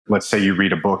let's say you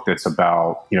read a book that's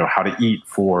about, how to eat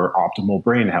for optimal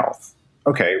brain health.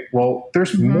 Okay, well,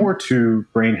 there's more to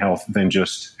brain health than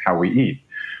just how we eat.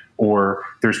 Or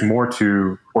there's more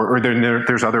to,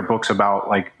 there's other books about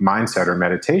like mindset or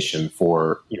meditation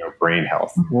for, brain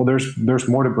health. Well, there's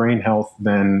more to brain health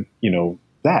than,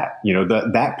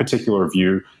 that particular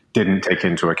view didn't take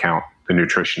into account the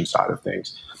nutrition side of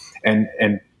things. And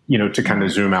to kind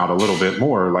of zoom out a little bit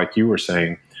more, like you were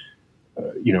saying,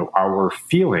 our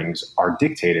feelings are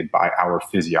dictated by our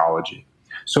physiology.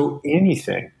 So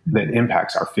anything that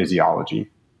impacts our physiology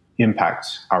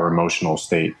impacts our emotional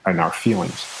state and our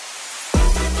feelings.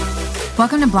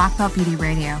 Welcome to Black Belt Beauty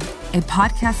Radio, a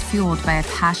podcast fueled by a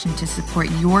passion to support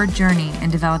your journey in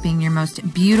developing your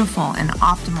most beautiful and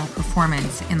optimal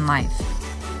performance in life.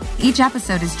 Each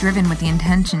episode is driven with the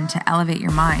intention to elevate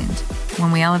your mind.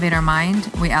 When we elevate our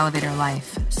mind, we elevate our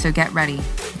life. So get ready.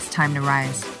 It's time to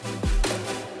rise.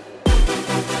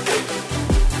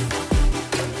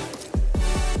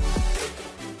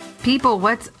 People,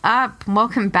 what's up?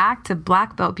 Welcome back to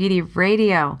Black Belt Beauty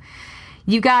Radio.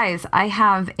 You guys, I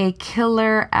have a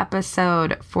killer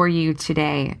episode for you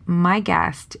today. My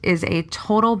guest is a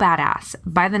total badass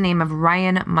by the name of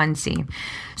Ryan Munsey.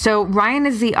 So Ryan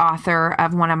is the author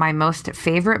of one of my most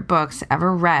favorite books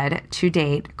ever read to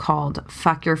date called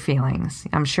Fuck Your Feelings.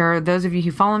 I'm sure those of you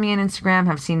who follow me on Instagram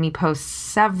have seen me post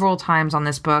several times on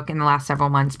this book in the last several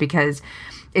months because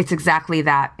it's exactly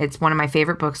that. It's one of my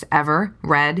favorite books ever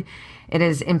read. It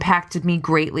has impacted me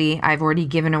greatly. I've already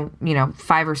given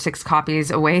 5 or 6 copies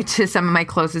away to some of my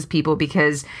closest people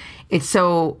because it's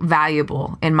so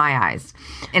valuable in my eyes.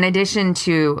 In addition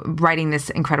to writing this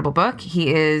incredible book,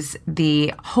 he is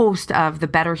the host of the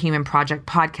Better Human Project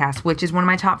podcast, which is one of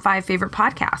my top 5 favorite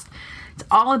podcasts. It's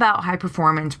all about high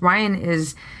performance. Ryan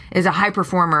is a high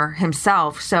performer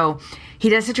himself, so he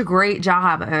does such a great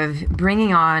job of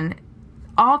bringing on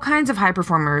all kinds of high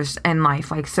performers in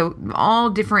life, all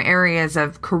different areas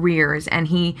of careers. And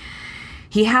he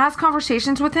has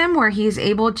conversations with them where he's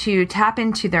able to tap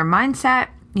into their mindset,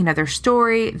 their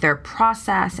story, their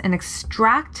process, and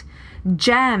extract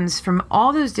gems from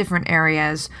all those different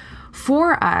areas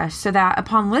for us so that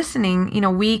upon listening,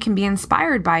 we can be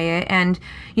inspired by it and,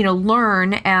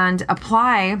 learn and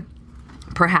apply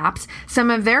perhaps some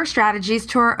of their strategies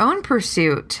to our own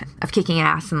pursuit of kicking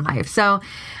ass in life. So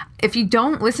if you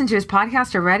don't listen to his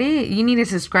podcast already, you need to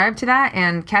subscribe to that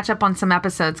and catch up on some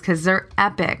episodes because they're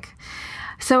epic.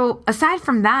 So aside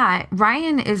from that,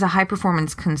 Ryan is a high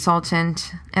performance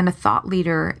consultant and a thought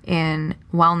leader in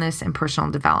wellness and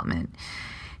personal development.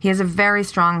 He has a very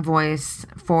strong voice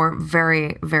for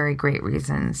very, very great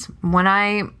reasons. When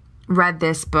I read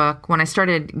this book, when I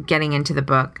started getting into the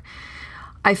book,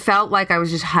 I felt like I was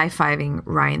just high-fiving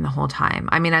Ryan the whole time.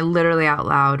 I mean, I literally out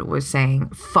loud was saying,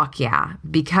 fuck yeah,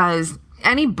 because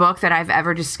any book that I've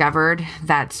ever discovered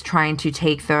that's trying to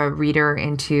take the reader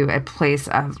into a place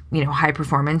of, high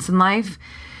performance in life,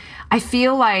 I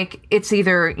feel like it's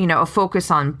either, a focus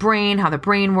on brain, how the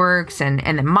brain works and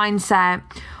the mindset,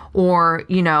 or,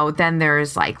 then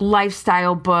there's like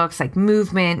lifestyle books, like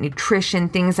movement, nutrition,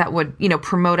 things that would,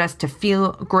 promote us to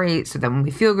feel great. So that when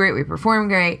we feel great, we perform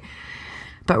great.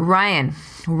 But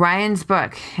Ryan's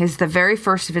book is the very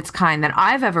first of its kind that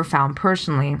I've ever found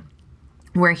personally,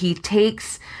 where he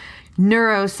takes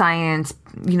neuroscience,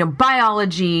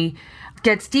 biology,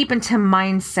 gets deep into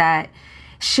mindset,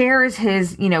 shares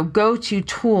his, go-to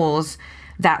tools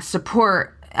that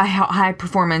support a high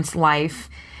performance life.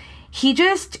 He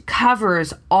just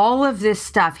covers all of this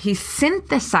stuff. He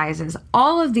synthesizes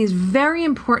all of these very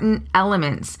important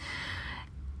elements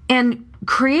and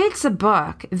creates a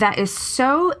book that is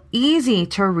so easy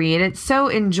to read. It's so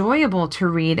enjoyable to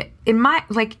read.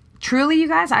 Truly, you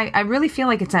guys, I really feel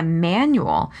like it's a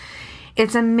manual.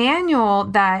 It's a manual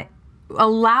that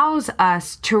allows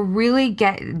us to really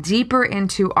get deeper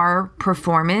into our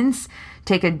performance,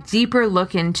 take a deeper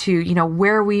look into,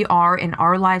 where we are in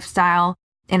our lifestyle,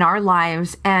 in our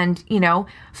lives, and,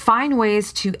 find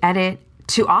ways to edit,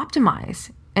 to optimize.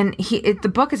 And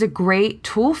the book is a great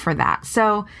tool for that.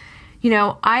 So,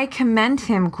 I commend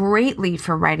him greatly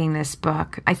for writing this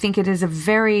book. I think it is a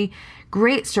very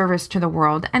great service to the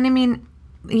world. And I mean,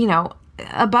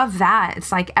 above that,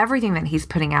 it's like everything that he's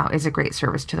putting out is a great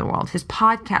service to the world. His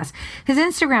podcast, his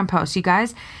Instagram posts, you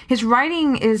guys, his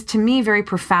writing is to me very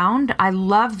profound. I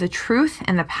love the truth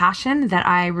and the passion that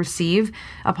I receive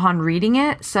upon reading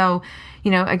it. So,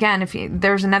 again,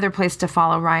 there's another place to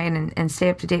follow Ryan and stay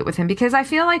up to date with him, because I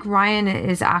feel like Ryan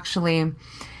is actually,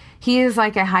 he is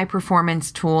like a high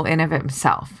performance tool in of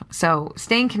himself. So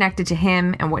staying connected to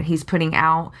him and what he's putting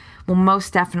out will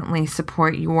most definitely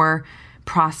support your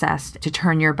process to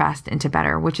turn your best into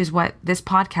better, which is what this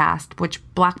podcast, which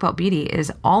Black Belt Beauty is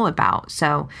all about.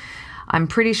 So I'm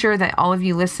pretty sure that all of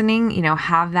you listening,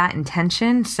 have that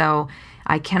intention. So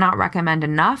I cannot recommend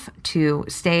enough to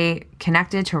stay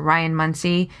connected to Ryan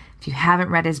Munsey. If you haven't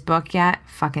read his book yet,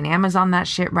 fucking Amazon that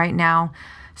shit right now.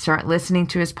 Start listening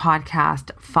to his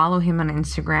podcast, follow him on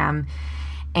Instagram.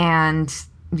 And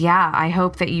yeah, I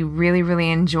hope that you really, really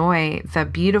enjoy the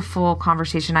beautiful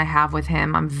conversation I have with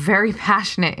him. I'm very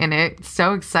passionate in it,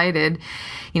 so excited.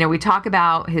 We talk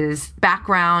about his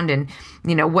background and,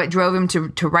 what drove him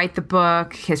to write the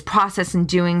book, his process in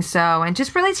doing so, and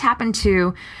just really tap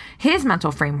into his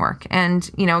mental framework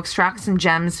and, extract some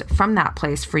gems from that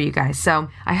place for you guys. So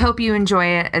I hope you enjoy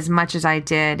it as much as I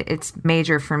did. It's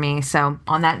major for me. So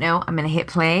on that note, I'm going to hit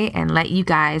play and let you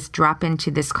guys drop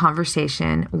into this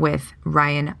conversation with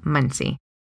Ryan Munsey.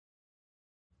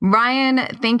 Ryan,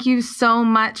 thank you so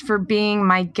much for being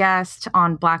my guest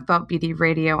on Black Belt Beauty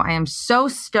Radio. I am so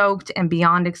stoked and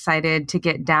beyond excited to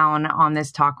get down on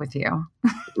this talk with you.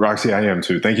 Roxy, I am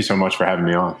too. Thank you so much for having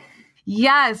me on.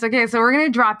 Yes. Okay. So we're going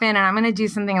to drop in and I'm going to do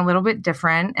something a little bit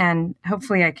different. And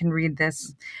hopefully I can read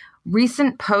this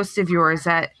recent post of yours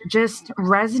that just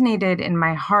resonated in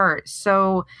my heart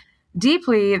so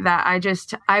deeply that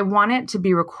I want it to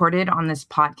be recorded on this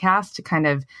podcast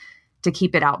to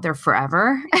keep it out there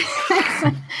forever.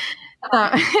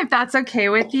 If that's okay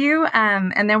with you.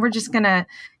 And then we're just going to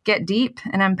get deep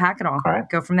and unpack it all. All right.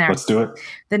 Go from there. Let's do it.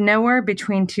 The nowhere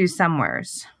between two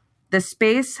somewheres. The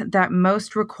space that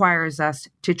most requires us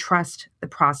to trust the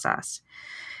process.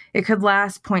 It could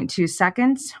last 0.2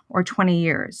 seconds or 20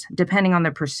 years, depending on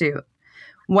the pursuit.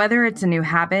 Whether it's a new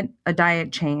habit, a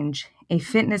diet change, a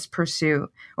fitness pursuit,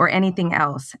 or anything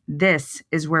else, this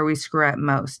is where we screw up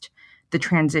most, the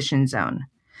transition zone.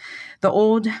 The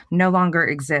old no longer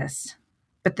exists,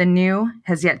 but the new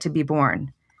has yet to be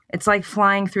born. It's like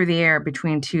flying through the air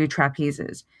between two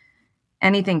trapezes.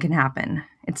 Anything can happen.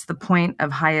 It's the point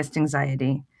of highest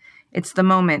anxiety. It's the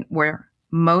moment we're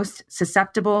most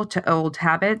susceptible to old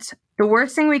habits. The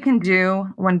worst thing we can do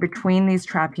when between these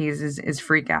trapezes is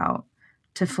freak out.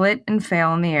 To flit and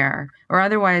fail in the air, or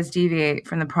otherwise deviate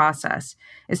from the process,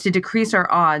 is to decrease our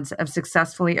odds of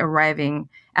successfully arriving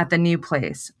at the new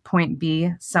place, point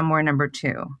B, somewhere number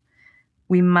 2.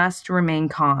 We must remain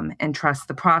calm and trust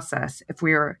the process if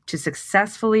we are to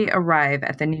successfully arrive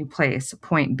at the new place,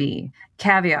 point B.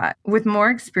 Caveat, with more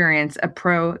experience, a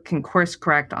pro can course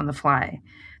correct on the fly.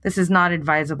 This is not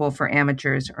advisable for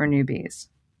amateurs or newbies.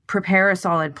 Prepare a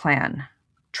solid plan.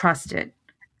 Trust it.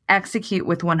 Execute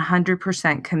with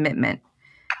 100% commitment.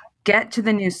 Get to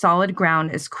the new solid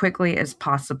ground as quickly as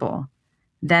possible.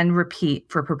 Then repeat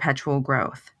for perpetual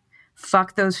growth.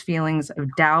 Fuck those feelings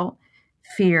of doubt,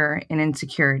 fear, and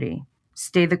insecurity.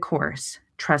 Stay the course.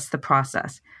 Trust the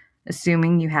process,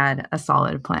 assuming you had a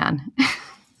solid plan.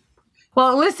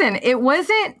 Well, listen, it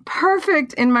wasn't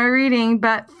perfect in my reading,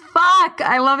 but fuck,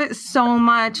 I love it so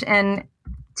much. And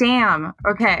damn,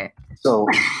 okay. So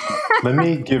let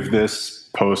me give this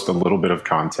post a little bit of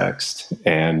context.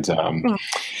 And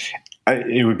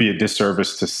it would be a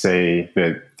disservice to say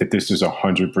that this is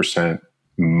 100%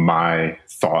 my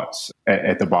thoughts.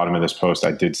 At the bottom of this post,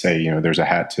 I did say, there's a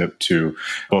hat tip to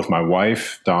both my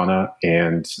wife, Donna,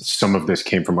 and some of this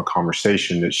came from a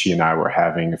conversation that she and I were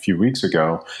having a few weeks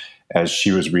ago as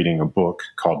she was reading a book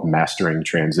called Mastering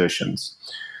Transitions.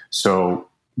 So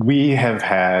we have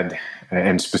had,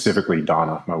 and specifically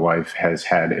Donna, my wife, has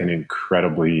had an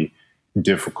incredibly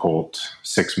difficult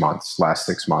last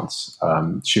 6 months.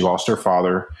 She lost her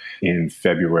father in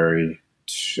February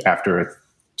after a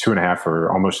 2.5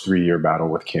 or almost 3-year battle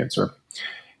with cancer.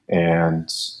 And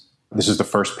this is the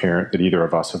first parent that either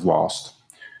of us have lost.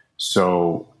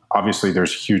 So obviously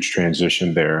there's huge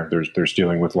transition there. There's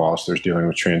dealing with loss. There's dealing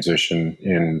with transition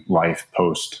in life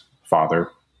post-father.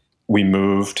 We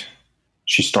moved.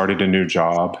 She started a new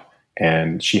job.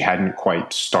 And she hadn't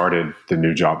quite started the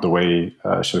new job the way,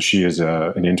 so she is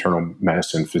an internal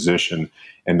medicine physician,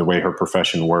 and the way her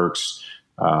profession works,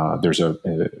 there's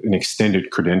an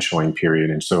extended credentialing period.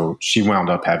 And so she wound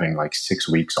up having like 6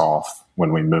 weeks off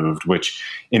when we moved, which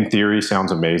in theory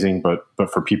sounds amazing, but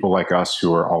for people like us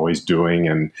who are always doing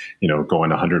and,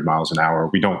 going 100 miles an hour,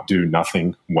 we don't do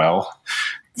nothing well.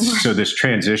 So this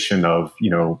transition of, we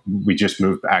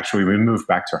moved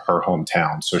back to her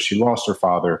hometown. So she lost her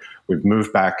father. We've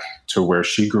moved back to where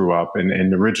she grew up.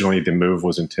 And originally the move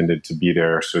was intended to be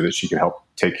there so that she could help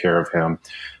take care of him.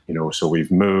 So we've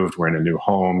moved, we're in a new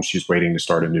home. She's waiting to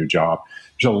start a new job.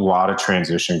 There's a lot of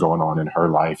transition going on in her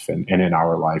life and in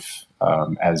our life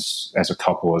as a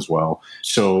couple as well.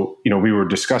 So, we were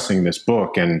discussing this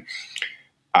book, and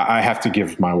I have to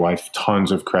give my wife tons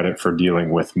of credit for dealing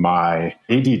with my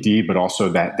ADD, but also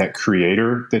that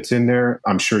creator that's in there.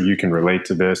 I'm sure you can relate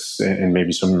to this, and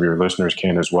maybe some of your listeners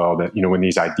can as well, that, when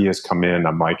these ideas come in,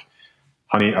 I'm like,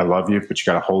 honey, I love you, but you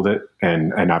got to hold it.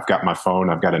 And I've got my phone,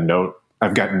 I've got a note,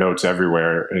 I've got notes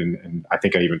everywhere. And I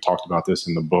think I even talked about this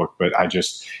in the book, but I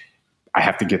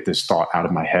have to get this thought out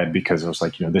of my head, because I was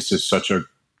like, this is such a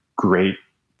great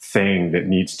thing that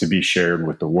needs to be shared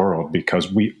with the world,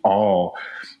 because we all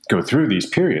go through these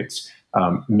periods.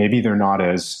 Maybe they're not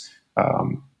as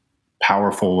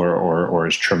powerful or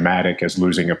as traumatic as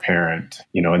losing a parent,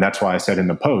 and that's why I said in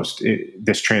the post,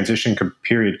 this transition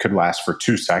period could last for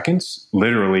 2 seconds,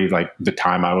 literally like the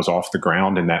time I was off the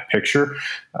ground in that picture,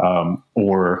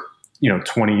 or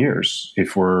 20 years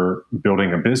if we're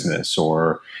building a business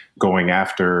or going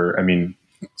after,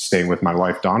 staying with my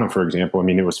wife, Donna, for example,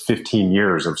 it was 15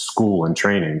 years of school and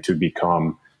training to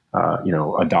become,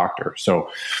 a doctor. So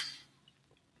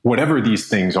whatever these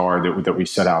things are that we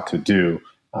set out to do,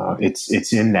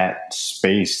 it's in that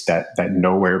space, that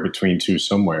nowhere between two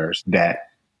somewheres, that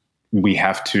we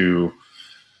have to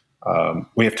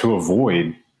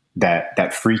avoid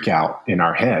that freak out in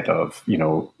our head of,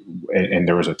 and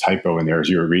there was a typo in there as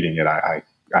you were reading it.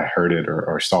 I heard it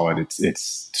or saw it.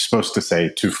 It's supposed to say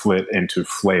to flit and to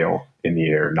flail in the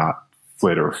air, not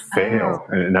flit or fail.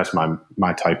 Oh. And that's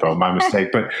my typo, my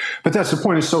mistake. But that's the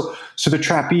point. Is so the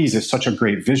trapeze is such a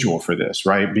great visual for this,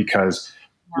 right? Because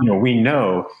we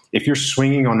know if you're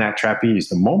swinging on that trapeze,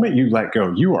 the moment you let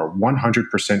go, you are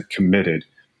 100% committed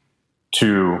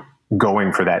to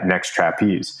going for that next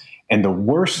trapeze. And the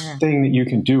worst thing that you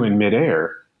can do in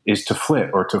midair is to flit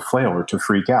or to flail or to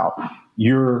freak out.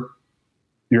 You're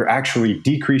actually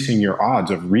decreasing your odds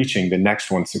of reaching the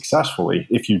next one successfully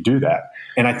if you do that.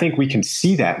 And I think we can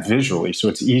see that visually, so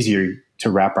it's easier to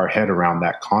wrap our head around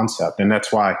that concept. And that's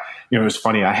why, it was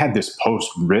funny, I had this post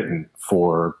written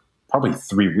for probably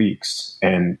 3 weeks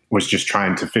and was just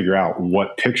trying to figure out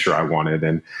what picture I wanted.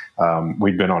 And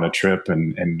we'd been on a trip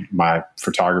and my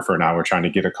photographer and I were trying to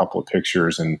get a couple of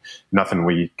pictures, and nothing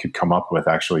we could come up with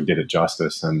actually did it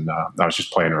justice. And I was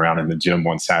just playing around in the gym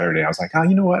one Saturday. I was like,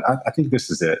 you know what? I think this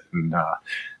is it. And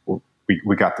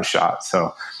we got the shot.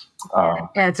 So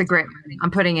yeah, it's a great one.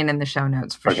 I'm putting it in the show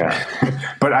notes for sure.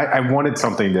 But I wanted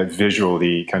something that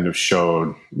visually kind of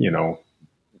showed,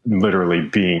 literally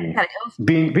being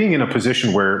in a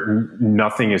position where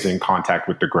nothing is in contact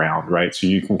with the ground, right? So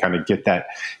you can kind of get that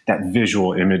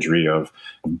visual imagery of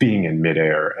being in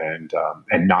midair and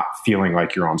not feeling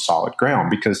like you're on solid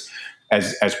ground. Because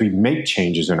as we make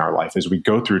changes in our life, as we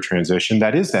go through transition,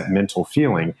 that is that mental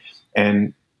feeling.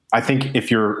 And I think if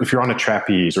you're on a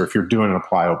trapeze, or if you're doing a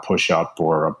plyo push-up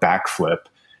or a backflip,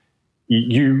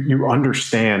 you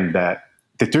understand that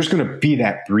there's going to be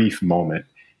that brief moment.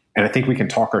 And I think we can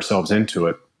talk ourselves into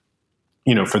it,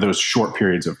 for those short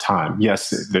periods of time.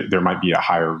 Yes, there might be a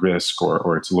higher risk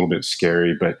or it's a little bit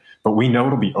scary, but we know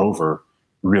it'll be over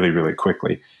really, really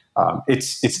quickly.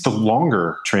 It's the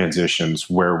longer transitions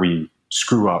where we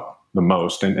screw up the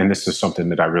most. And this is something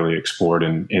that I really explored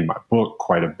in my book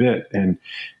quite a bit, and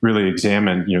really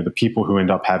examined, the people who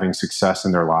end up having success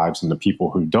in their lives and the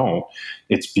people who don't.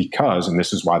 It's because, and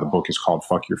this is why the book is called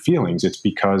Fuck Your Feelings, it's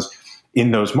because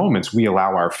in those moments, we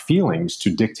allow our feelings to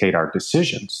dictate our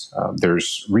decisions.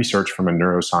 There's research from a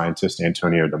neuroscientist,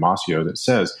 Antonio Damasio, that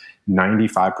says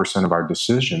 95% of our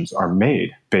decisions are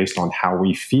made based on how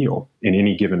we feel in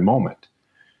any given moment.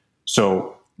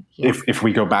 So if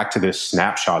we go back to this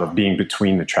snapshot of being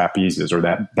between the trapezes, or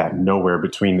that nowhere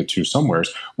between the two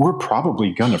somewheres, we're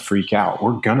probably going to freak out.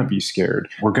 We're going to be scared.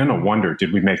 We're going to wonder,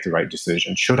 did we make the right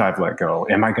decision? Should I have let go?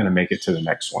 Am I going to make it to the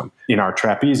next one? In our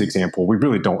trapeze example, we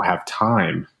really don't have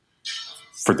time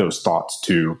for those thoughts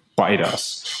to bite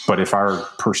us. But if our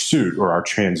pursuit or our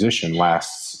transition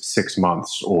lasts 6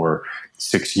 months or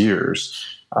 6 years,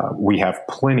 we have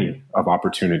plenty of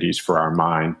opportunities for our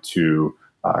mind to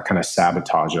kind of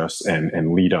sabotage us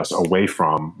and lead us away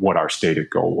from what our stated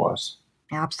goal was.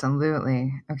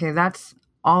 Absolutely. Okay,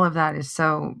 all of that is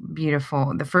so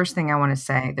beautiful. The first thing I want to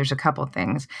say, there's a couple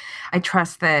things. I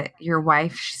trust that your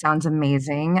wife, she sounds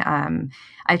amazing.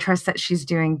 I trust that she's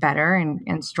doing better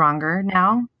and stronger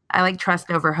now. I like trust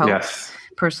over hope. Yes.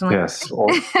 Personally. Yes. Well,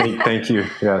 thank you.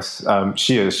 Yes.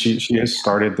 She is. She has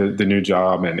started the new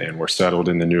job and we're settled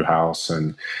in the new house.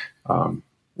 And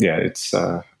it's,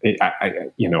 I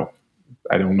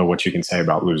don't know what you can say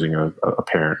about losing a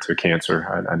parent to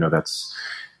cancer. I know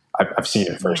I've seen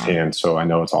it firsthand, so I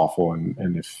know it's awful.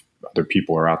 And if other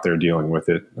people are out there dealing with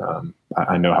it,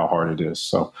 I know how hard it is.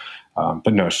 So,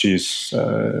 but no,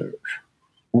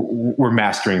 we're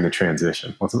mastering the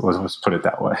transition. Let's put it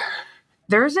that way.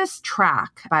 There's this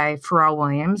track by Pharrell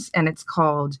Williams, and it's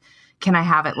called Can I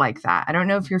Have It Like That? I don't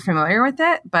know if you're familiar with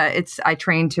it, but I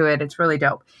trained to it. It's really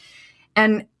dope.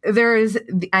 And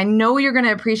I know you're going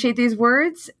to appreciate these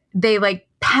words. They like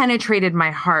penetrated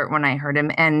my heart when I heard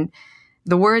him. And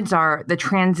the words are, the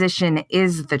transition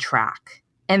is the track.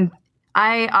 And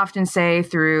I often say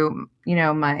through,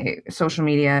 my social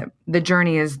media, the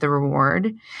journey is the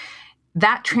reward.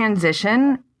 That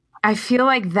transition, I feel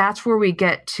like that's where we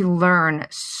get to learn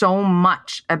so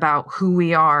much about who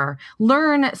we are,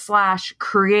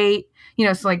 learn/create,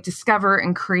 so like discover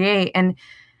and create. And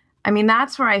I mean,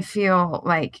 that's where I feel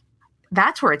like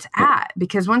that's where it's at,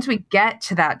 because once we get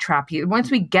to that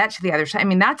once we get to the other side, I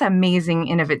mean, that's amazing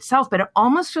in of itself, but it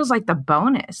almost feels like the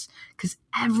bonus, because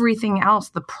everything else,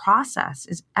 the process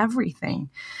is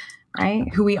everything.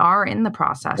 Right? Who we are in the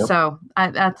process. Yep. So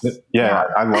that's... Yeah,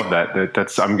 I love that.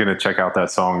 I'm going to check out that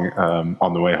song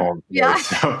on the way home. Yeah.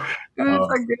 So, so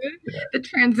good. Yeah. The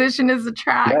transition is the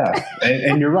track. Yeah.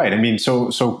 And you're right. I mean,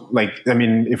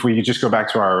 if we just go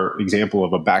back to our example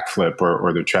of a backflip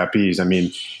or the trapeze, I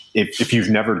mean, if you've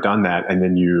never done that and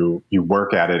then you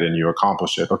work at it and you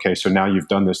accomplish it, okay, so now you've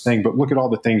done this thing, but look at all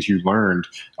the things you learned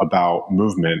about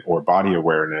movement or body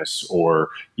awareness or,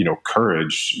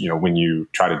 courage, when you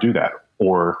try to do that.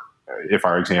 Or if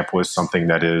our example is something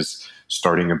that is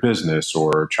starting a business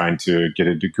or trying to get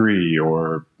a degree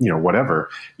or, whatever,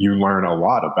 you learn a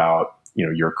lot about,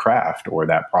 your craft or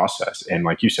that process. And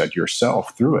like you said,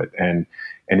 yourself through it. And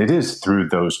it is through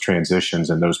those transitions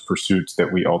and those pursuits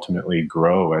that we ultimately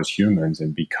grow as humans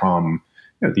and become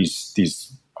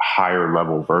these higher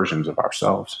level versions of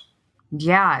ourselves.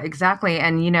 Yeah, exactly.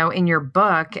 And, in your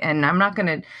book, and I'm going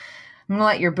to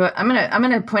let your book, I'm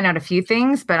going to point out a few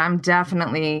things, but I'm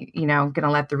definitely, going to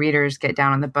let the readers get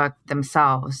down on the book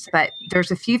themselves. But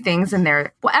there's a few things in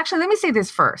there. Well, actually, let me say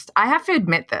this first. I have to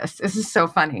admit this. This is so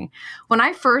funny. When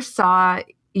I first saw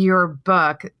your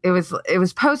book, it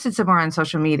was posted somewhere on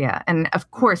social media. And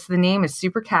of course, the name is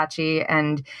super catchy.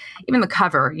 And even the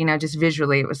cover, just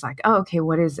visually, it was like, oh, okay,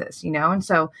 what is this? And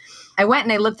so I went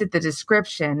and I looked at the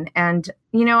description and,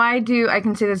 I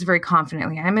can say this very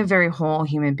confidently. I'm a very whole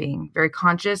human being, very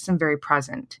conscious and very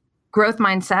present. Growth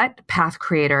mindset, path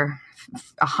creator,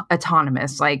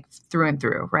 autonomous, like through and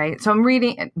through, right? So I'm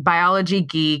reading biology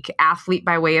geek, athlete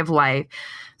by way of life.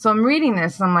 So I'm reading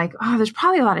this and I'm like, oh, there's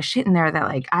probably a lot of shit in there that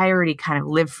like I already kind of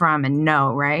live from and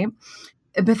know, right?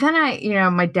 But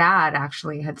then my dad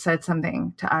actually had said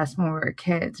something to us when we were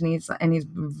kids, and he's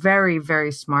very,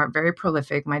 very smart, very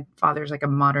prolific. My father's like a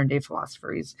modern day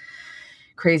philosopher. He's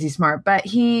crazy smart, but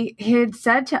he had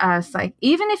said to us, like,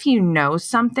 even if you know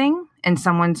something and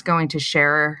someone's going to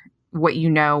share what you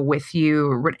know with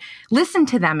you, listen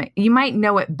to them. You might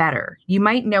know it better. You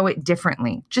might know it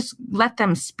differently. Just let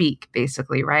them speak,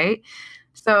 basically, right?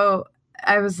 So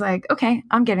I was like, okay,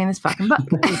 I'm getting this fucking book,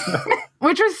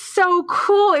 which was so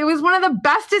cool. It was one of the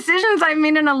best decisions I've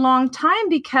made in a long time,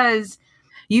 because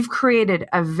you've created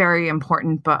a very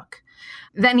important book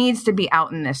that needs to be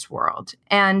out in this world.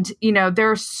 And, there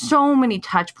are so many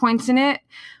touch points in it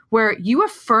where you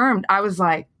affirmed. I was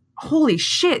like, holy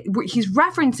shit, he's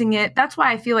referencing it. That's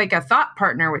why I feel like a thought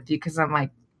partner with you, because I'm like,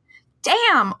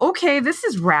 damn, okay, this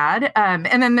is rad. And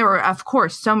then there were, of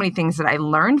course, so many things that I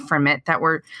learned from it that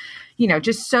were,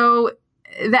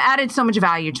 that added so much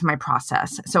value to my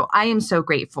process. So I am so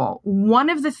grateful. One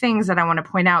of the things that I want to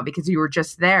point out, because you were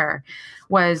just there,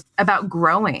 was about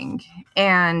growing.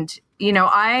 And,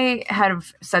 I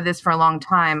have said this for a long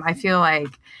time. I feel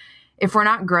like if we're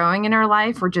not growing in our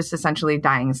life, we're just essentially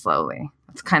dying slowly.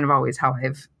 That's kind of always how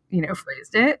I've,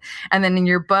 phrased it. And then in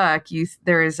your book,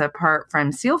 there is a part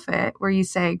from Seal Fit where you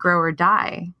say, grow or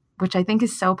die, which I think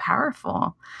is so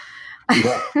powerful.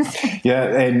 Yeah.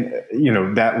 And,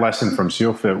 that lesson from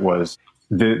Seal Fit was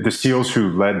the SEALs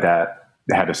who led that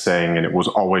had a saying, and it was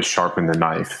always sharpen the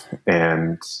knife.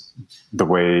 And the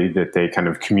way that they kind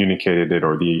of communicated it,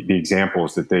 or the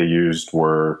examples that they used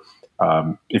were,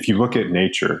 if you look at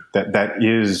nature, that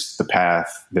is the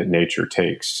path that nature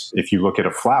takes. If you look at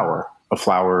a flower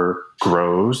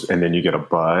grows and then you get a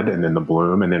bud and then the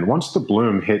bloom. And then once the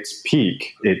bloom hits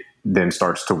peak, it then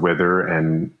starts to wither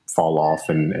and fall off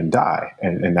and die.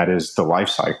 And that is the life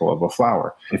cycle of a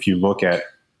flower. If you look at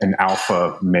an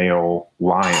alpha male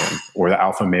lion or the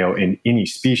alpha male in any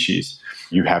species,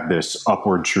 you have this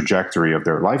upward trajectory of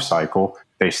their life cycle.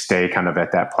 They stay kind of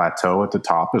at that plateau at the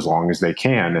top as long as they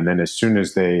can. And then as soon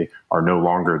as they are no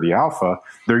longer the alpha,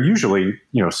 they're usually,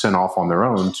 sent off on their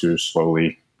own to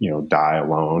slowly, die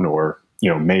alone. Or,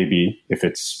 maybe if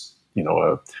it's,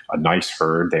 a nice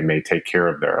herd, they may take care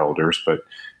of their elders. But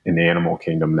in the animal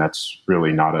kingdom, that's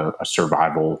really not a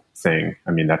survival thing.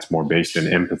 I mean, that's more based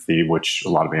in empathy, which a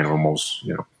lot of animals,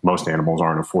 most animals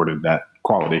aren't afforded that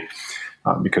quality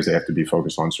because they have to be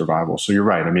focused on survival. So you're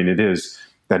right. I mean,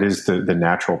 that is the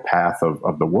natural path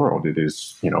of the world. It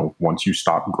is, once you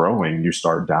stop growing, you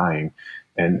start dying.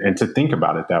 And to think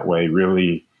about it that way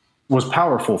really was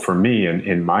powerful for me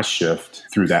in my shift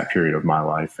through that period of my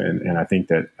life. And I think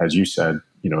that, as you said,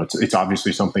 it's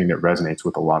obviously something that resonates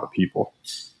with a lot of people.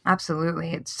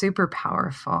 Absolutely. It's super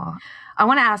powerful. I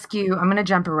want to ask you, I'm going to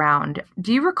jump around.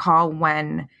 Do you recall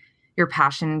when your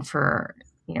passion for,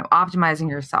 optimizing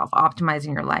yourself,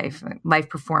 optimizing your life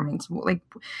performance,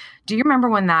 do you remember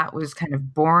when that was kind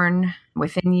of born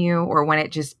within you, or when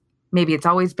it just, maybe it's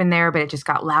always been there, but it just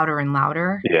got louder and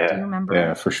louder? Yeah. Do you remember?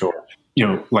 Yeah, for sure.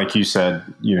 Like you said,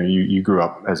 you grew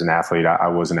up as an athlete. I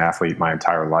was an athlete my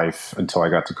entire life until I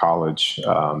got to college.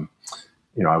 I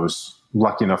was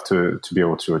lucky enough to be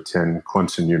able to attend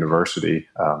Clemson University.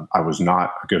 I was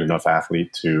not a good enough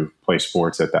athlete to play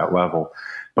sports at that level,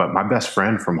 but my best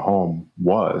friend from home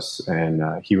was, and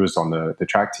he was on the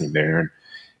track team there and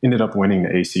ended up winning the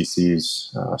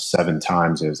ACCs 7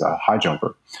 times as a high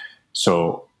jumper.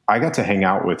 So I got to hang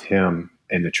out with him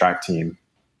in the track team.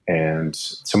 And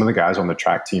some of the guys on the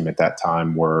track team at that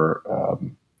time were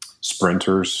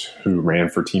sprinters who ran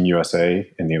for Team USA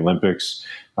in the Olympics.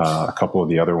 A couple of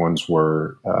the other ones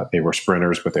were, they were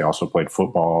sprinters, but they also played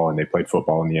football, and they played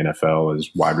football in the NFL as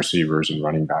wide receivers and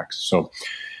running backs. So,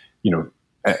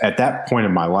 at that point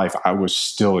in my life, I was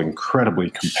still incredibly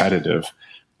competitive,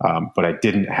 but I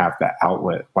didn't have that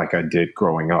outlet like I did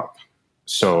growing up.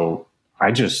 So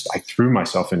I threw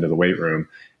myself into the weight room,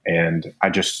 and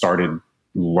I just started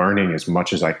learning as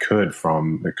much as I could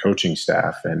from the coaching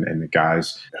staff and the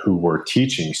guys who were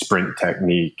teaching sprint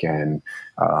technique and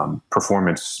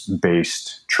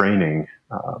performance-based training,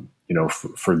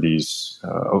 for these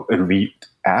elite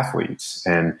athletes.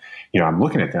 And, I'm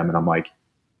looking at them and I'm like,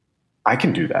 I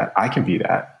can do that. I can be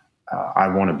that. I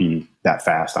want to be that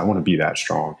fast. I want to be that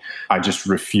strong. I just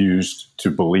refused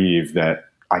to believe that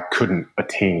I couldn't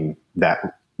attain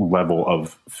that level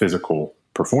of physical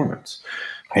performance.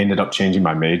 I ended up changing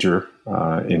my major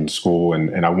in school,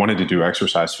 and I wanted to do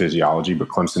exercise physiology, but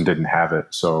Clemson didn't have it.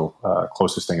 So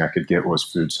closest thing I could get was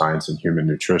food science and human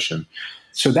nutrition.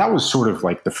 So that was sort of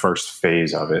like the first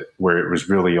phase of it, where it was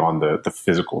really on the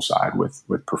physical side with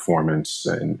performance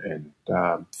and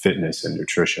fitness and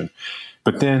nutrition.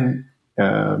 But then,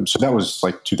 so that was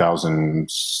like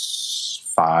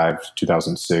 2005,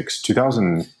 2006,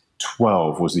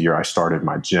 2012 was the year I started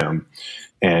my gym.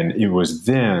 And it was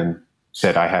then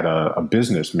that I had a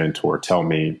business mentor tell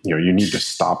me, you need to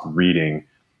stop reading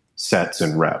sets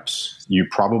and reps. You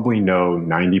probably know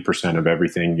 90% of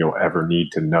everything you'll ever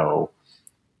need to know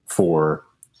for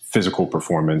physical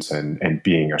performance and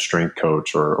being a strength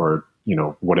coach or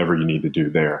whatever you need to do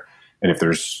there. And if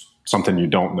there's something you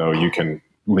don't know, you can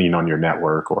lean on your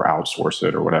network or outsource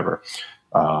it or whatever.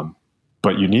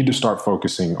 But you need to start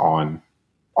focusing on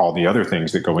all the other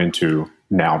things that go into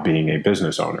now being a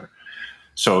business owner.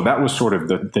 So that was sort of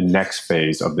the next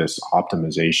phase of this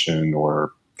optimization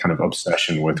or kind of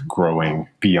obsession with growing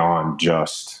beyond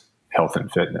just health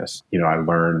and fitness. I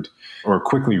learned or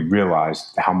quickly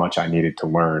realized how much I needed to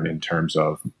learn in terms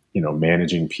of,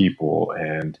 managing people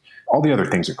and all the other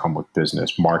things that come with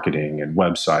business, marketing and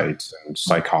websites and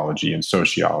psychology and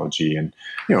sociology. And,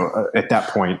 at that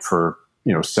point for,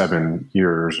 7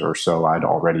 years or so, I'd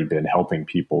already been helping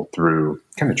people through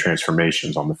kind of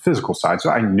transformations on the physical side. So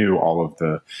I knew all of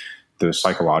the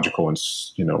psychological and,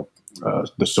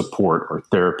 the support or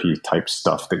therapy type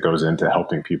stuff that goes into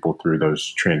helping people through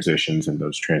those transitions and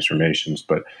those transformations.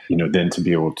 But, then to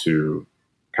be able to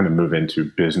kind of move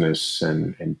into business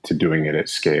and to doing it at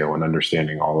scale and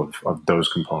understanding all of those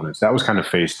components, that was kind of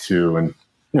phase 2. And,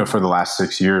 for the last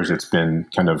 6 years, it's been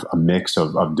kind of a mix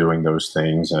of doing those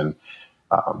things and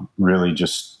really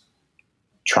just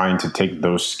trying to take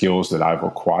those skills that I've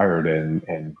acquired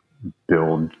and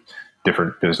build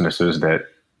different businesses that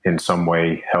in some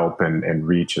way help and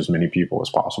reach as many people as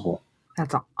possible.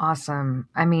 That's awesome.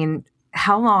 I mean,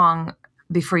 how long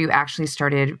before you actually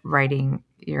started writing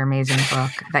your amazing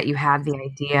book that you had the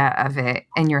idea of it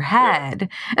in your head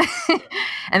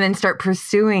and then start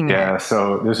pursuing it? Yeah,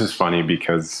 so this is funny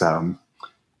because I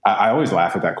always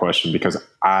laugh at that question because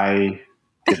I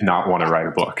did not want to write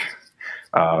a book.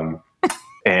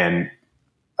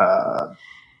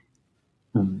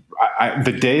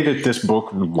 the day that this book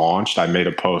launched, I made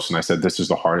a post and I said, this is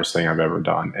the hardest thing I've ever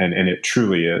done. And it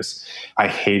truly is. I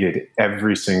hated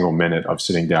every single minute of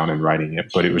sitting down and writing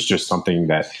it, but it was just something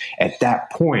that at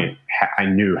that point I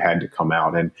knew had to come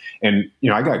out. And,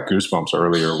 I got goosebumps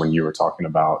earlier when you were talking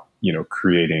about,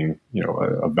 creating,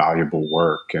 a valuable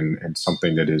work and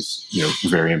something that is,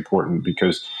 very important,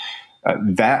 because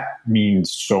that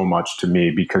means so much to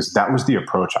me, because that was the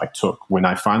approach I took when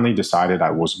I finally decided I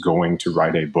was going to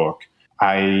write a book.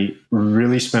 I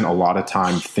really spent a lot of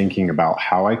time thinking about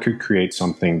how I could create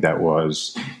something that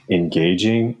was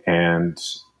engaging and,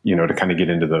 to kind of get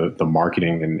into the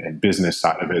marketing and business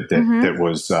side of it that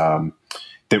was,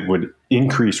 that would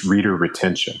increase reader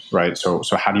retention, right? So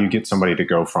how do you get somebody to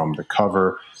go from the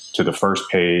cover to the first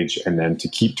page and then to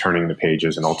keep turning the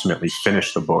pages and ultimately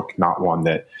finish the book, not one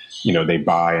that, they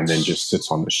buy and then just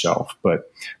sits on the shelf.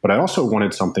 But I also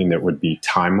wanted something that would be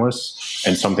timeless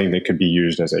and something that could be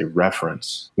used as a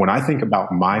reference. When I think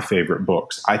about my favorite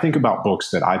books, I think about books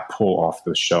that I pull off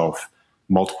the shelf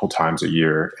multiple times a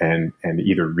year and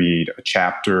either read a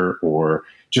chapter or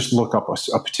just look up a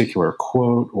particular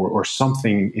quote or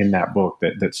something in that book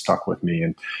that stuck with me.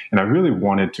 And I really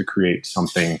wanted to create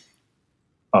something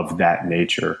of that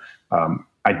nature.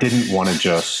 I didn't want to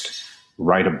just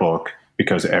write a book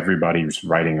because everybody's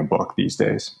writing a book these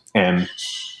days. And,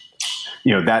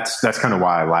 that's kind of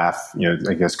why I laugh,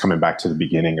 I guess coming back to the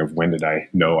beginning of when did I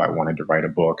know I wanted to write a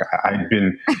book? I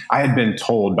had been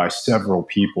told by several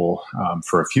people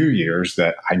for a few years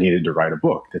that I needed to write a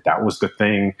book, that was the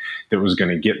thing that was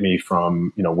going to get me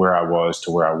from, where I was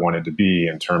to where I wanted to be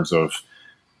in terms of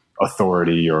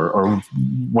authority or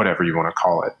whatever you want to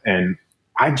call it. And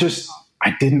I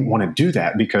didn't want to do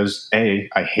that because I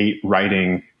hate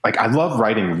writing. Like, I love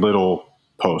writing little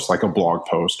posts, like a blog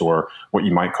post or what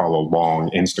you might call a long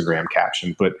Instagram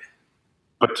caption. But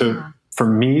for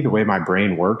me, the way my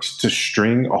brain works, to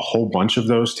string a whole bunch of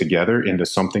those together into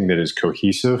something that is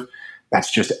cohesive,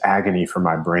 that's just agony for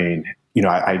my brain.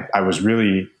 I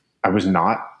was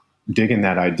not digging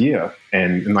that idea.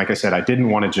 And like I said, I didn't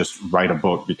want to just write a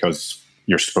book because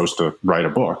you're supposed to write a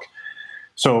book.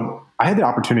 So I had the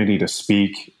opportunity to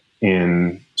speak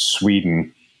in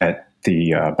Sweden at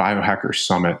the Biohacker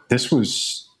Summit. This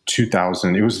was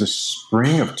 2000. It was the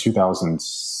spring of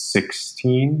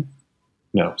 2016.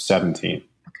 No, 17.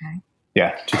 Okay.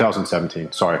 Yeah,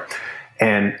 2017. Sorry.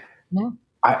 And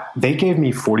they gave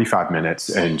me 45 minutes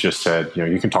and just said,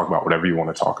 you can talk about whatever you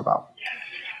want to talk about.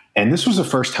 And this was the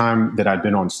first time that I'd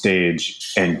been on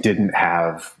stage and didn't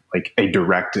have like a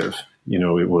directive.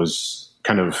 It was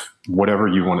kind of whatever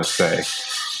you want to say.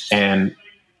 And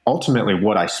ultimately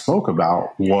what I spoke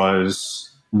about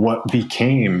was what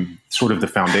became sort of the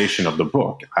foundation of the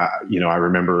book. I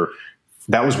remember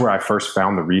that was where I first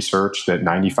found the research that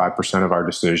 95% of our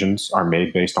decisions are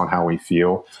made based on how we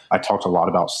feel. I talked a lot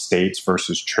about states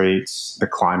versus traits, the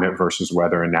climate versus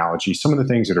weather analogy, some of the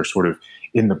things that are sort of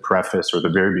in the preface or the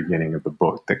very beginning of the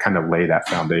book that kind of lay that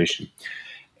foundation.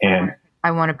 And I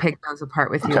want to pick those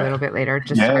apart with you a little bit later.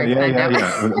 Yeah.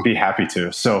 I'd be happy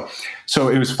to. So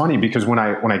it was funny because when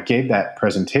I gave that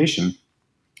presentation,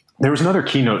 there was another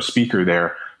keynote speaker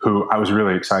there who I was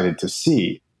really excited to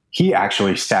see. He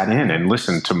actually sat in and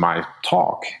listened to my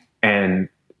talk. And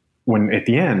when at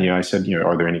the end, I said,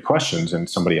 are there any questions? And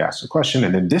somebody asked a question,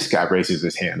 and then this guy raises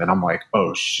his hand, and I'm like,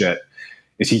 oh shit,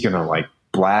 is he going to like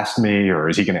blast me, or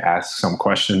is he going to ask some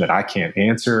question that I can't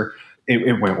answer?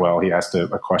 It went well. He asked a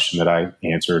question that I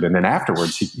answered. And then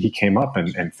afterwards, he came up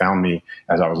and found me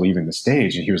as I was leaving the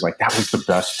stage. And he was like, that was the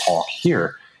best talk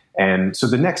here. And so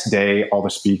the next day, all the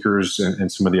speakers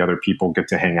and some of the other people get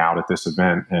to hang out at this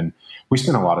event. And we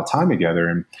spent a lot of time together.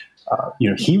 And,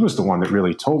 he was the one that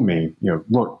really told me,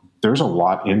 look, there's a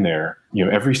lot in there.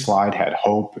 Every slide had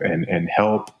hope and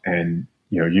help. And,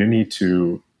 you need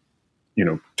to,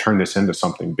 turn this into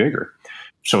something bigger.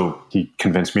 So he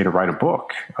convinced me to write a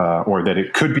book, or that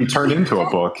it could be turned into a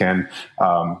book. And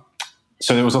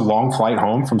so there was a long flight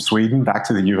home from Sweden back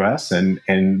to the U.S.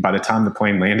 And by the time the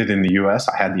plane landed in the U.S.,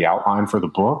 I had the outline for the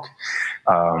book.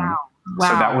 Wow. So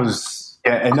that was,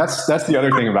 and that's the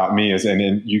other thing about me is,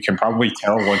 and you can probably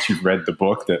tell once you've read the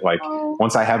book that like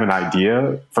once I have an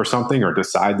idea for something or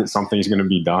decide that something's going to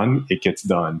be done, it gets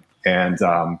done. And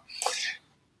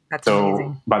that's so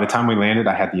amazing. By the time we landed,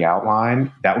 I had the outline.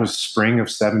 That was spring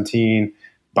of 17.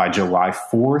 By July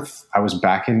 4th, I was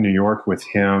back in New York with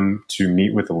him to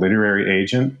meet with a literary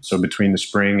agent. So between the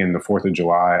spring and the 4th of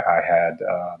July,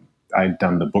 I'd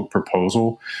done the book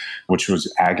proposal, which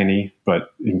was agony,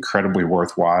 but incredibly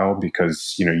worthwhile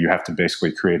because, you have to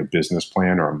basically create a business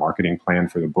plan or a marketing plan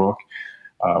for the book.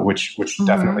 which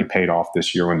definitely paid off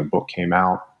this year when the book came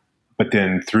out. But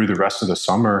then through the rest of the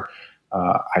summer,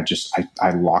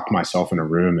 I locked myself in a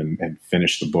room and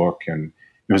finished the book. And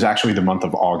it was actually the month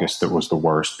of August that was the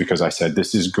worst, because I said,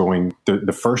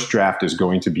 the first draft is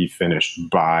going to be finished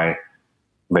by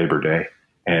Labor Day.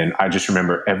 And I just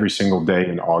remember every single day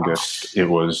in August,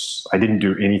 I didn't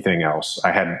do anything else.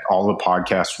 I had all the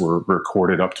podcasts were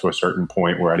recorded up to a certain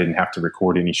point where I didn't have to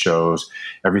record any shows.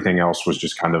 Everything else was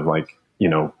just kind of like,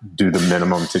 do the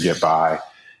minimum to get by.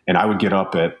 And I would get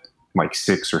up at like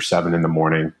 6 or 7 in the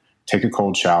morning, take a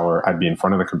cold shower. I'd be in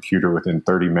front of the computer within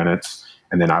 30 minutes.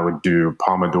 And then I would do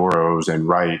Pomodoros and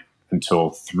write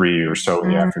until 3 or so in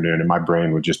the afternoon. And my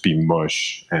brain would just be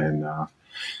mush. And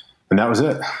that was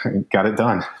it. I got it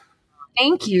done.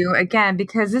 Thank you again,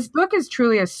 because this book is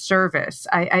truly a service.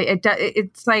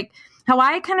 It's like how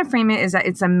I kind of frame it is that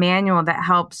it's a manual that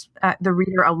helps the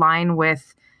reader align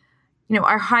with,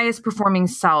 our highest performing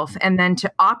self, and then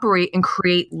to operate and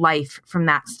create life from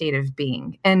that state of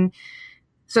being. And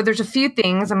so there's a few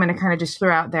things I'm going to kind of just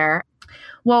throw out there.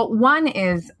 Well, one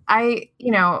is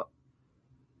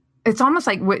it's almost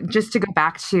like just to go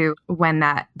back to when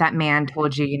that man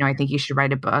told you, I think you should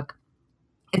write a book.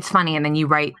 It's funny. And then you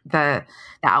write the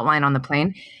outline on the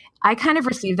plane. I kind of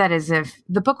received that as if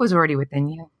the book was already within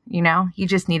you, you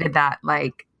just needed that,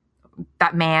 like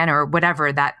that man or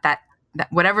whatever, that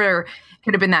whatever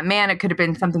could have been that man. It could have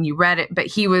been something you read it, but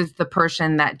he was the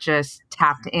person that just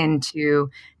tapped into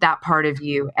that part of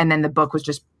you. And then the book was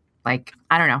just like,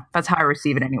 I don't know. That's how I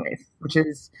receive it anyways, which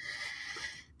is,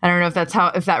 I don't know if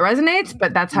that resonates,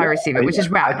 but that's how I receive it, which is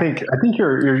rad. I think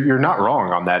you're not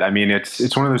wrong on that. I mean,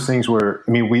 it's one of those things where,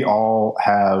 we all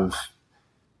have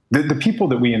the people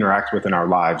that we interact with in our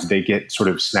lives, they get sort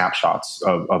of snapshots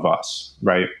of us,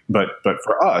 right? But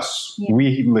for us,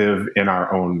 we live in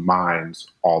our own minds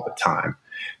all the time.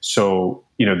 So,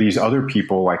 these other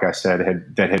people, like I said,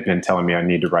 had been telling me I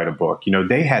need to write a book,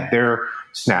 they had their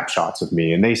snapshots of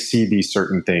me, and they see these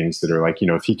certain things that are like,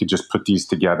 if he could just put these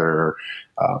together,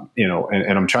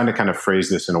 and I'm trying to kind of phrase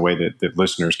this in a way that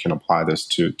listeners can apply this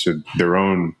to their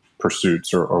own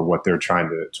pursuits or what they're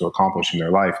trying to accomplish in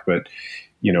their life. But,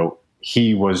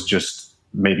 he was just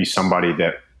maybe somebody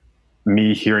that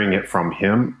me hearing it from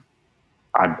him,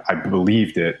 I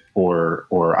believed it, or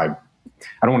I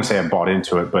don't want to say I bought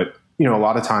into it, but, a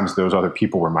lot of times those other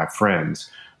people were my friends.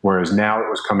 Whereas now it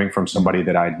was coming from somebody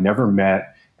that I'd never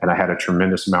met and I had a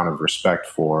tremendous amount of respect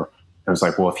for. And I was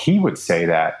like, well, if he would say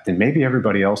that, then maybe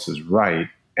everybody else is right.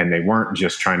 And they weren't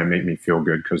just trying to make me feel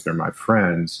good because they're my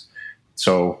friends.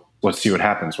 So let's see what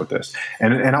happens with this.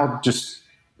 And I'll just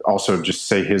also just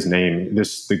say his name.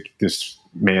 This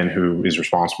man who is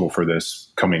responsible for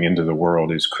this coming into the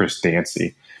world is Chris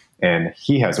Dancy. And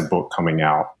he has a book coming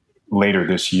out later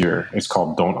this year. It's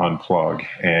called Don't Unplug.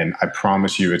 And I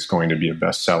promise you it's going to be a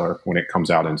bestseller when it comes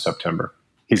out in September.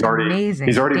 He's already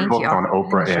booked on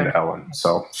Oprah and Ellen.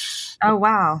 So. Oh,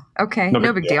 wow. Okay.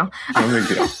 No big deal. No big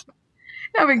deal.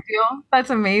 No big deal. That's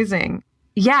amazing.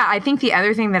 Yeah. I think the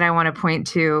other thing that I want to point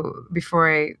to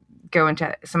before I go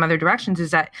into some other directions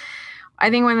is that I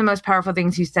think one of the most powerful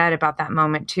things you said about that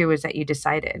moment too is that you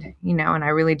decided, and I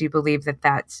really do believe that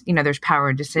that's, there's power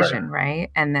in decision,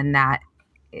 right? And then that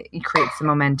it creates the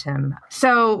momentum.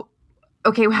 So,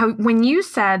 okay, when you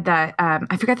said that,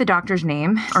 I forgot the doctor's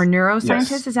name, or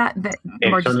neuroscientist, yes. Is that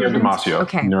Antonio Damasio,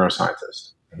 okay.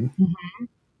 Neuroscientist. Mm-hmm.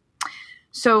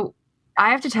 So I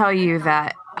have to tell you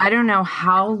that I don't know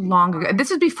how long ago. This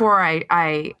is before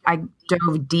I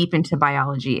dove deep into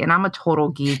biology, and I'm a total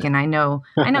geek, and I know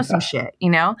some shit,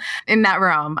 in that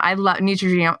realm. I love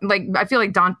nutrition. Like I feel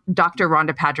like Dr.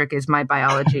 Rhonda Patrick is my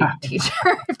biology teacher.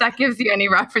 If that gives you any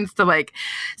reference to like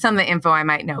some of the info I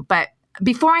might know, but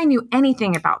before I knew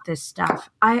anything about this stuff,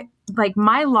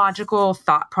 my logical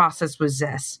thought process was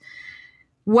this: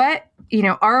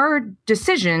 our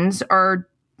decisions are.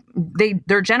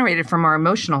 They're generated from our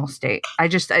emotional state.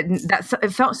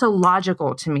 It felt so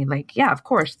logical to me. Like, yeah, of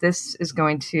course, this is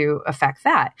going to affect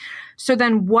that. So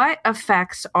then what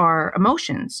affects our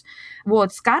emotions? Well,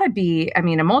 it's got to be, a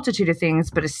multitude of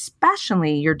things, but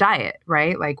especially your diet,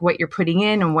 right? Like what you're putting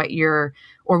in and what you're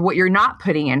not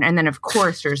putting in. And then of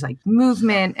course there's like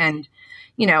movement and,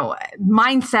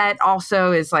 mindset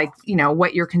also is like,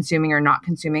 what you're consuming or not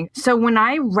consuming. So when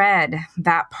I read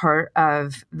that part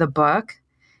of the book,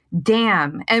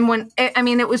 damn. And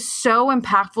it was so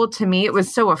impactful to me. It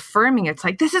was so affirming. It's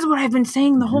like, this is what I've been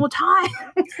saying the whole time.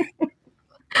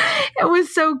 It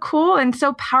was so cool and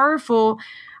so powerful,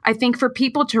 I think, for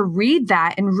people to read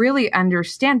that and really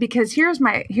understand, because here's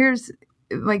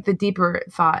like the deeper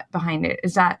thought behind it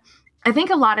is that I think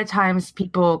a lot of times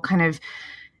people kind of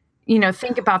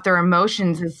think about their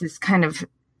emotions as this kind of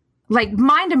like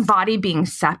mind and body being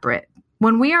separate.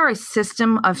 When we are a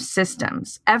system of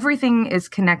systems, everything is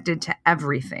connected to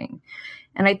everything.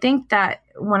 And I think that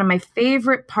one of my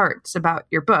favorite parts about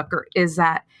your book is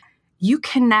that you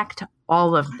connect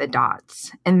all of the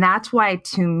dots. And that's why,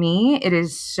 to me,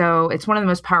 it's one of the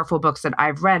most powerful books that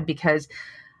I've read, because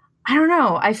I don't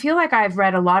know, I feel like I've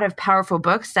read a lot of powerful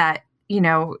books that,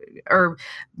 are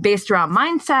based around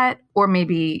mindset or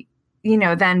maybe,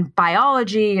 then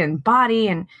biology and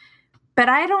body. But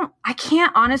I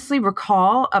can't honestly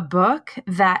recall a book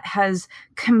that has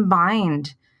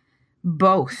combined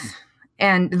both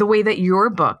and the way that your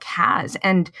book has.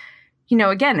 And,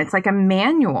 again, it's like a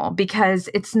manual, because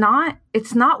it's not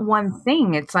one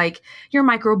thing. It's like your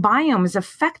microbiome is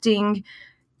affecting,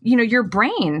 your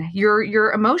brain,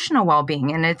 your emotional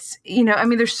well-being. And it's,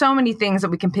 there's so many things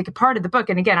that we can pick apart of the book.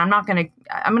 And again, I'm going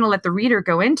to let the reader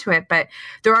go into it, but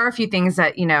there are a few things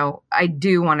that, I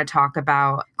do want to talk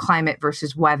about: climate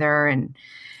versus weather and,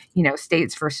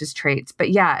 states versus traits. But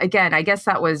yeah, again, I guess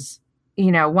that was,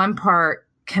 one part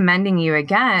commending you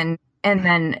again. And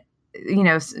then,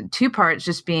 two parts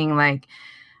just being like,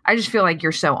 I just feel like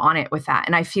you're so on it with that.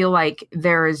 And I feel like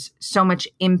there is so much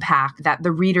impact that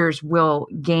the readers will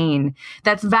gain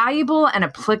that's valuable and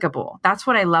applicable. That's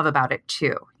what I love about it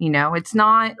too. It's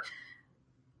not,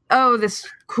 oh, this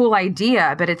cool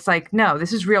idea, but it's like, no,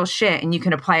 this is real shit, and you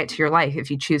can apply it to your life if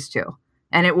you choose to,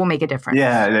 and it will make a difference.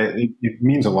 Yeah, it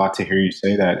means a lot to hear you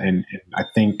say that. And I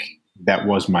think that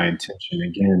was my intention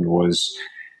again, was,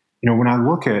 when I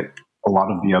look at a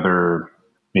lot of the other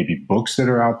maybe books that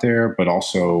are out there, but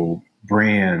also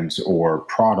brands or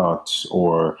products,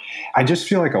 or I just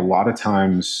feel like a lot of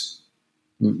times,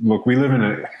 look, we live in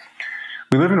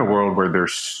a world where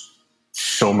there's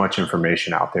so much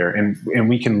information out there, and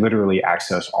we can literally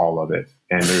access all of it.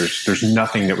 And there's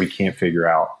nothing that we can't figure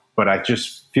out. But I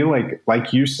just feel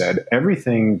like you said,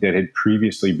 everything that had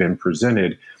previously been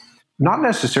presented, not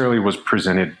necessarily was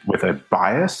presented with a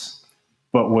bias,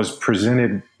 but was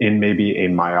presented in maybe a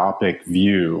myopic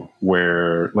view,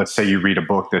 where, let's say you read a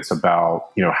book that's about,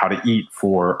 how to eat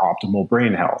for optimal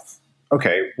brain health.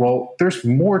 Okay, well, there's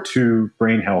more to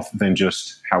brain health than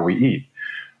just how we eat.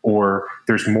 Or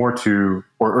there's more to,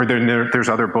 or there's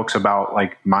other books about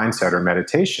like mindset or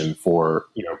meditation for,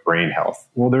 brain health.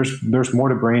 Well, there's more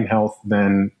to brain health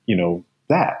than,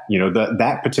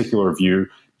 that particular view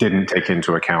didn't take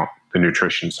into account the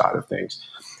nutrition side of things.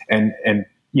 And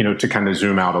to kind of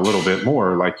zoom out a little bit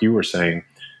more, like you were saying,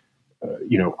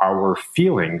 our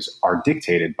feelings are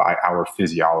dictated by our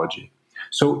physiology.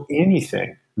 So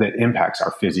anything that impacts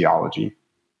our physiology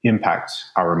impacts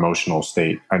our emotional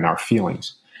state and our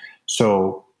feelings.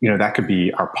 So, that could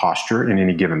be our posture in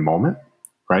any given moment,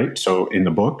 right? So in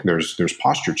the book, there's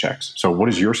posture checks. So what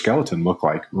does your skeleton look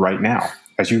like right now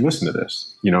as you listen to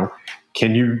this?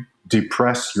 Can you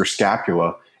depress your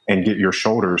scapula and get your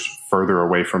shoulders further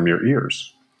away from your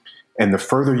ears? And the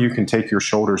further you can take your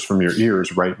shoulders from your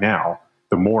ears right now,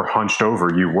 the more hunched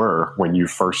over you were when you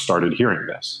first started hearing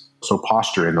this. So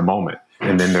posture in the moment.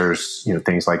 And then there's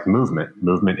things like movement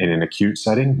in an acute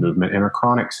setting, movement in a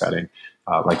chronic setting.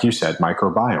 Like you said,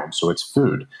 microbiome. So it's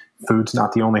food. Food's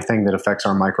not the only thing that affects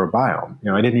our microbiome.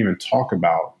 I didn't even talk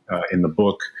about in the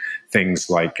book things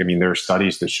like, there are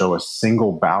studies that show a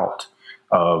single bout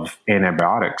of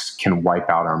antibiotics can wipe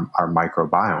out our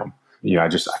microbiome. I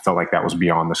felt like that was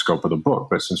beyond the scope of the book.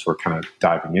 But since we're kind of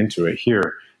diving into it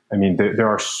here, there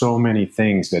are so many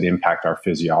things that impact our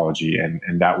physiology.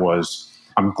 And that was,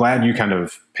 I'm glad you kind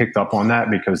of picked up on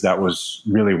that, because that was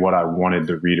really what I wanted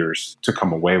the readers to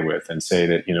come away with and say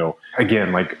that,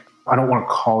 again, like, I don't want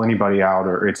to call anybody out,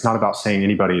 or it's not about saying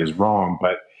anybody is wrong,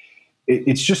 but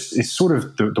it's sort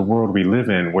of the world we live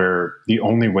in, where the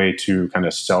only way to kind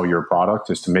of sell your product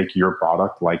is to make your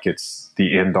product like it's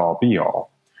the end all be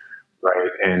all.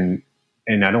 Right.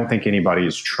 And I don't think anybody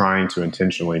is trying to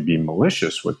intentionally be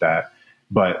malicious with that,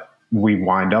 but we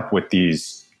wind up with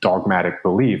these dogmatic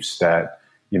beliefs that,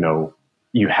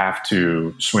 you have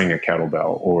to swing a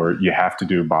kettlebell, or you have to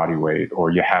do body weight,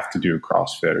 or you have to do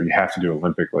CrossFit, or you have to do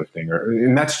Olympic lifting,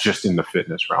 and that's just in the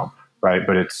fitness realm. Right.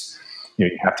 But it's,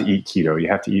 you have to eat keto, you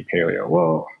have to eat paleo.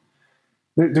 Well,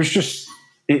 there's just,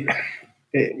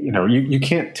 you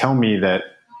can't tell me that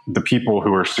the people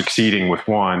who are succeeding with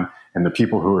one and the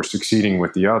people who are succeeding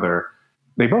with the other,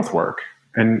 they both work.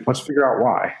 And let's figure out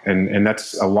why. And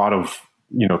that's a lot of,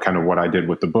 kind of what I did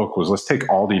with the book, was let's take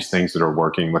all these things that are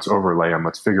working, let's overlay them,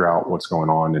 let's figure out what's going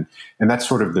on. And that's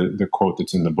sort of the quote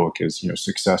that's in the book is,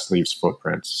 success leaves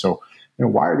footprints. So,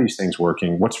 why are these things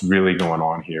working? What's really going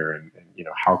on here? And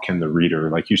how can the reader,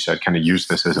 like you said, kind of use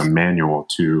this as a manual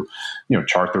to,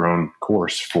 chart their own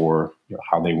course for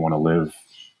how they want to live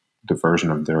the version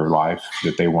of their life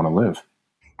that they want to live.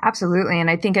 Absolutely. And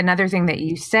I think another thing that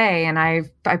you say, and I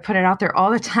put it out there all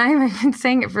the time, I've been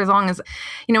saying it for as long as,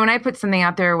 when I put something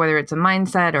out there, whether it's a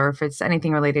mindset or if it's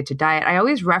anything related to diet, I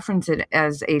always reference it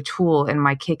as a tool in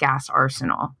my kick-ass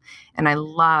arsenal. And I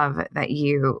love that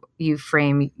you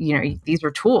frame, these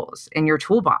are tools in your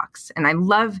toolbox. And I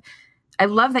love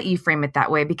that you frame it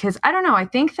that way, because I don't know, I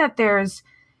think that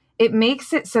it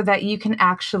makes it so that you can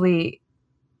actually,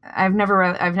 I've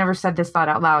never said this thought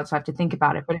out loud, so I have to think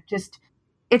about it, but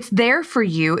it's there for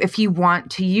you if you want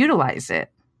to utilize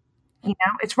it.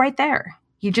 It's right there.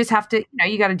 You just have to,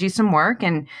 you got to do some work,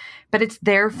 but it's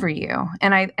there for you.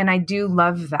 And I do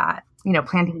love that,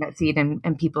 planting that seed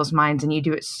in people's minds, and you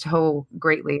do it so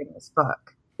greatly in this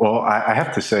book. Well, I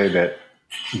have to say that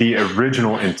the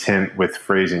original intent with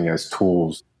phrasing as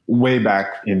tools, way back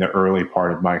in the early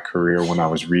part of my career when I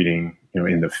was reading,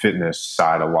 in the fitness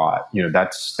side a lot,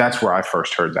 that's where I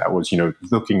first heard that was,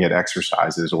 looking at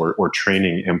exercises or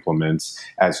training implements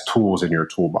as tools in your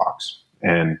toolbox.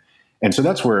 And so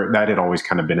that's where that had always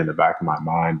kind of been in the back of my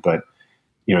mind. But,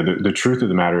 the truth of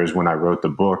the matter is, when I wrote the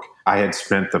book, I had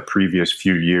spent the previous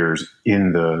few years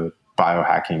in the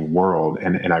biohacking world,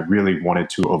 and I really wanted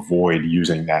to avoid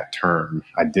using that term.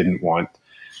 I didn't want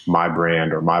my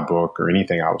brand or my book or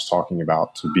anything I was talking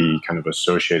about to be kind of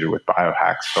associated with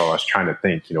biohacks. So I was trying to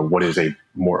think, what is a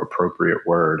more appropriate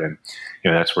word? And,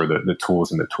 that's where the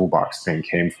tools in the toolbox thing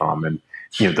came from. And,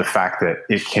 the fact that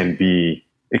it can be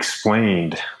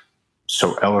explained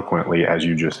so eloquently as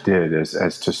you just did,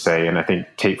 as to say, and I think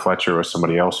Tate Fletcher was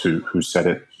somebody else who said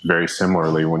it very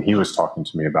similarly when he was talking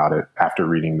to me about it after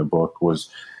reading the book, was,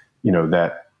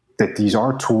 that these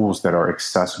are tools that are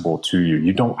accessible to you.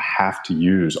 You don't have to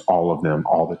use all of them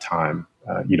all the time.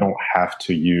 You don't have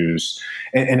to use,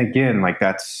 and again, like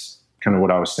that's kind of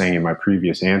what I was saying in my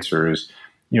previous answer is,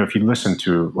 if you listen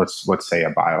to, let's say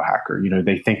a biohacker,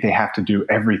 they think they have to do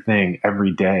everything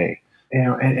every day.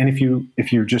 And if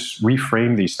you just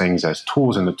reframe these things as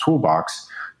tools in the toolbox,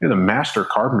 the master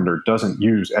carpenter doesn't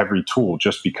use every tool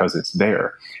just because it's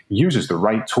there. He uses the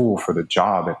right tool for the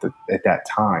job at that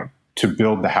time, to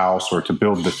build the house or to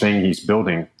build the thing he's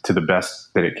building to the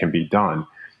best that it can be done.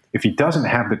 If he doesn't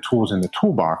have the tools in the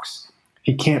toolbox,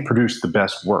 he can't produce the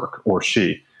best work, or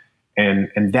she.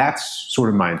 And that's sort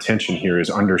of my intention here, is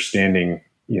understanding,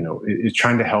 is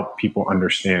trying to help people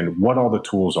understand what all the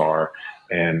tools are,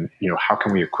 and, how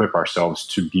can we equip ourselves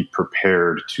to be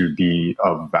prepared to be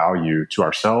of value to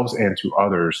ourselves and to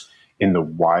others in the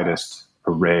widest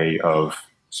array of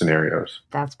scenarios.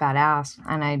 That's badass.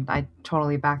 And I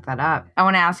totally back that up. I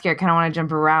want to ask you, I kind of want to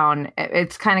jump around.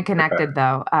 It's kind of connected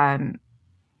though. Do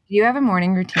you have a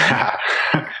morning routine?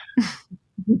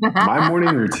 My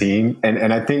morning routine,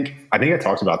 and I think I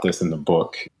talked about this in the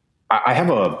book. I have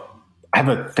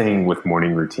a thing with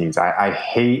morning routines. I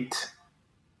hate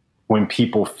when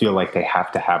people feel like they have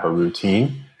to have a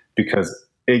routine, because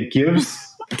it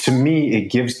gives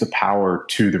the power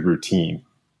to the routine.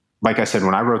 Like I said,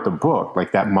 when I wrote the book,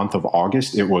 like that month of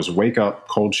August, it was wake up,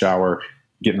 cold shower,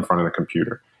 get in front of the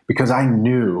computer, because I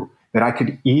knew that I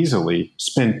could easily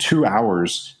spend 2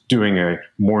 hours doing a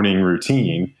morning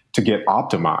routine to get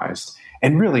optimized.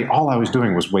 And really all I was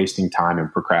doing was wasting time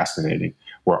and procrastinating,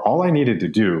 where all I needed to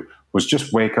do was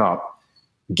just wake up,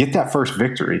 get that first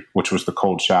victory, which was the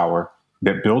cold shower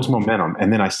that builds momentum.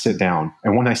 And then I sit down.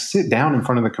 And when I sit down in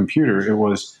front of the computer, it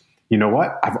was, you know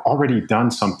what? I've already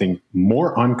done something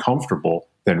more uncomfortable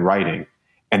than writing,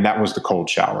 and that was the cold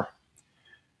shower.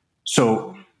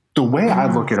 So the way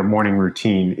I look at a morning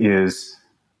routine is,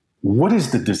 what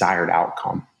is the desired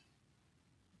outcome?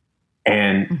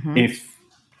 And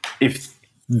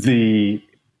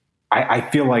I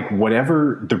feel like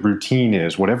whatever the routine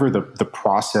is, whatever the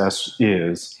process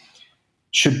is,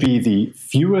 should be the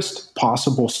fewest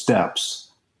possible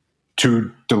steps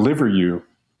to deliver you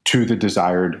to the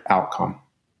desired outcome.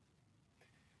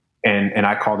 And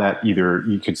I call that, either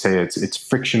you could say it's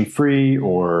friction free,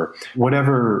 or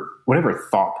whatever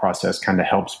thought process kind of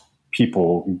helps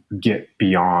people get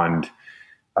beyond.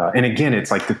 And again,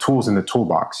 it's like the tools in the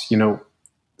toolbox.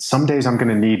 Some days I'm going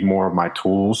to need more of my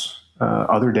tools.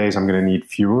 Other days I'm going to need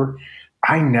fewer.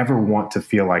 I never want to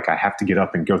feel like I have to get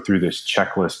up and go through this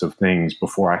checklist of things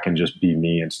before I can just be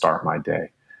me and start my day.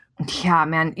 Yeah,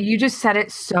 man, you just said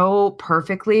it so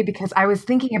perfectly, because I was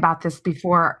thinking about this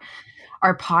before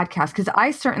our podcast, because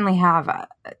I certainly have,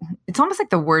 it's almost like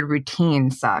the word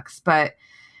routine sucks, but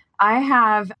I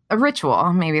have a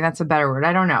ritual. Maybe that's a better word.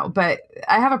 I don't know. But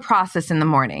I have a process in the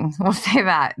morning. We'll say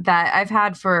that I've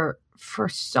had for for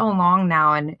so long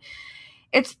now. And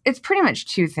it's pretty much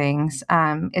two things.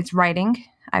 It's writing.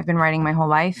 I've been writing my whole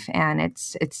life, and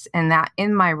it's and that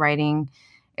in my writing,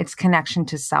 it's connection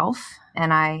to self.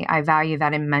 And I value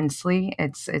that immensely.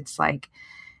 It's like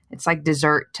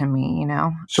dessert to me, you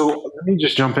know? So let me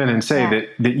just jump in and say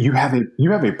that you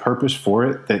have a purpose for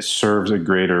it that serves a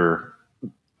greater,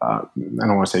 I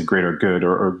don't want to say greater good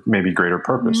or maybe greater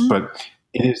purpose, but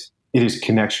it is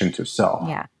connection to self.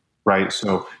 Yeah. Right.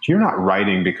 So you're not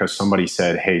writing because somebody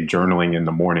said, hey, journaling in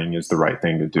the morning is the right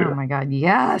thing to do. Oh my God.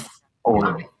 Yes.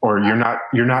 Or you're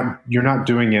not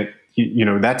doing it. You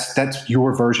know, that's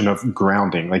your version of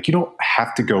grounding. Like, you don't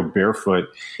have to go barefoot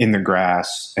in the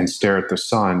grass and stare at the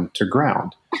sun to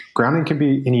ground. Grounding can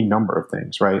be any number of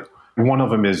things, right? One of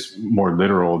them is more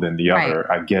literal than the other.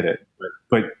 Right. I get it.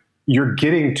 But you're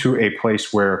getting to a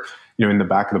place where, you know, in the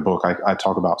back of the book, I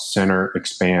talk about center,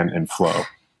 expand, and flow.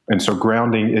 And so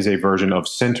grounding is a version of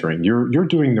centering. You're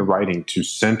doing the writing to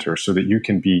center so that you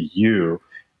can be you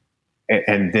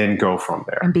and then go from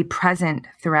there. And be present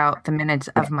throughout the minutes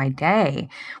of my day,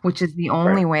 which is the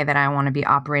only way that I want to be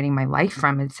operating my life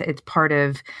from. It's part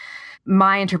of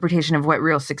my interpretation of what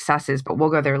real success is, but we'll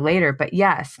go there later. But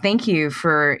yes, thank you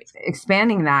for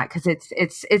expanding that, because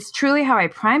it's truly how I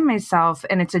prime myself,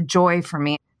 and it's a joy for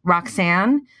me.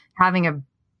 Roxanne, having a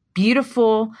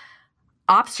beautiful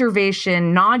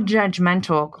observation,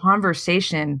 non-judgmental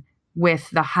conversation with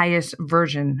the highest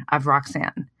version of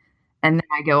Roxanne. And then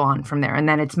I go on from there. And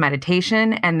then it's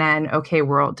meditation. And then, okay,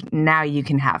 world, now you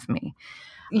can have me.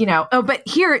 You know, but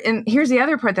here's the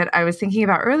other part that I was thinking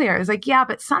about earlier. I was like, yeah,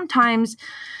 but sometimes,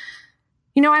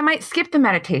 you know, I might skip the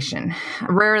meditation.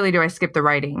 Rarely do I skip the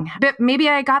writing. But maybe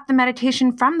I got the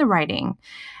meditation from the writing.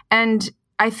 And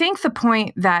I think the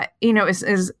point that, you know,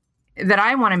 is that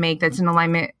I want to make that's in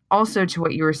alignment also to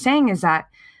what you were saying is that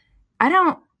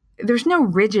there's no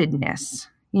rigidness,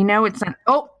 you know, it's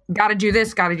not, got to do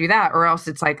this, got to do that, or else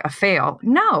it's like a fail.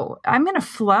 No, I'm going to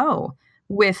flow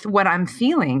with what I'm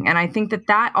feeling. And I think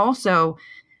that also,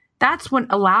 that's what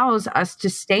allows us to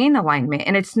stay in alignment.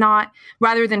 And it's not,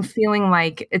 rather than feeling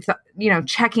like it's, you know,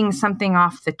 checking something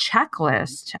off the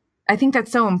checklist. I think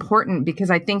that's so important,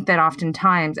 because I think that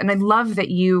oftentimes, and I love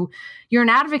that you're an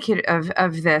advocate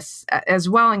of this as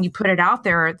well, and you put it out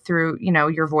there through, you know,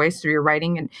 your voice, through your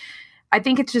writing. And I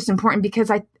think it's just important,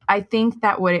 because I think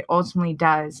that what it ultimately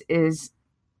does is,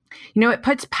 you know, it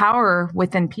puts power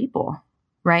within people,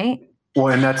 right? Well,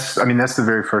 and that's the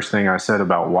very first thing I said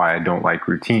about why I don't like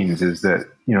routines, is that,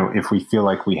 you know, if we feel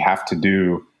like we have to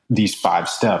do these 5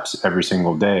 steps every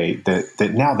single day,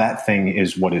 that now that thing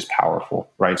is what is powerful,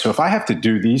 right? So if I have to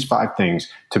do these 5 things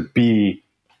to be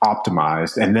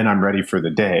optimized, and then I'm ready for the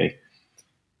day,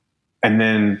 and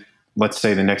then let's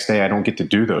say the next day I don't get to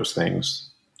do those things,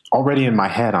 already in my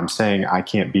head I'm saying I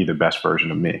can't be the best version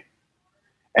of me.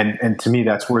 And to me,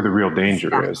 that's where the real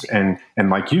danger is. And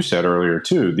like you said earlier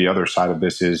too, the other side of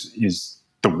this is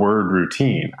the word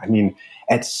routine. I mean,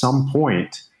 at some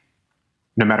point,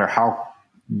 no matter how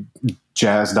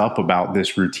jazzed up about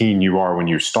this routine you are when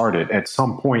you start it, at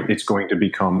some point it's going to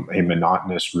become a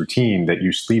monotonous routine that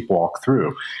you sleepwalk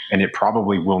through, and it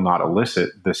probably will not elicit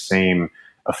the same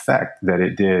effect that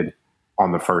it did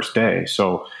on the first day.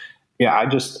 So yeah,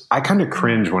 I kind of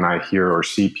cringe when I hear or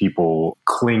see people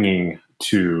clinging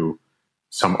to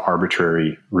some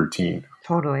arbitrary routine.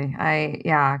 Totally.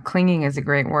 Clinging is a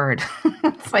great word.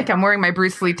 It's like I'm wearing my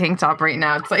Bruce Lee tank top right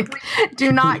now. It's like,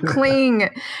 do not cling.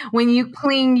 When you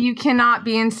cling, you cannot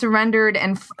be in surrendered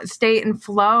and state and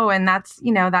flow. And that's,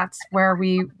 you know, that's where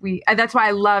that's why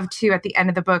I love too, at the end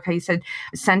of the book, how you said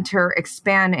center,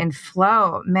 expand, and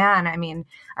flow. Man, I mean,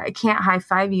 I can't high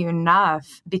five you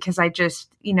enough, because I just,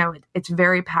 you know, it's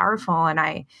very powerful. And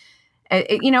I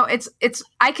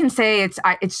can say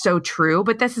it's so true,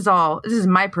 but this is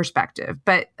my perspective.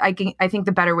 But I think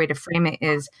the better way to frame it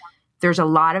is there's a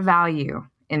lot of value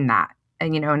in that.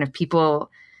 And, you know, and if people,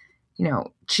 you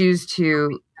know, choose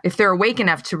to, if they're awake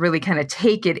enough to really kind of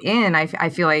take it in, I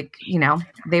feel like, you know,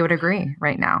 they would agree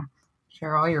right now.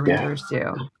 Sure, all your readers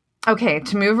do. Okay,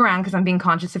 to move around, because I'm being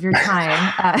conscious of your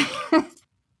time.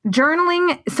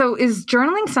 Journaling. So is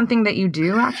journaling something that you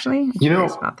do actually? I'm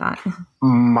curious about that.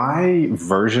 My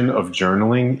version of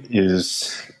journaling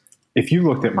is, if you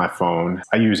looked at my phone,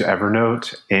 I use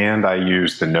Evernote and I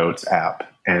use the Notes app.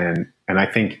 And I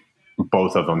think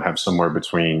both of them have somewhere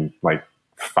between like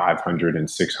 500 and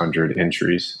 600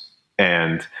 entries.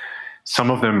 And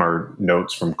some of them are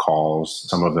notes from calls.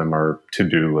 Some of them are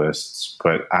to-do lists.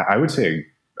 But I would say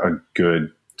a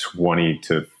good 20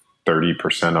 to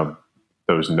 30% of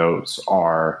those notes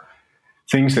are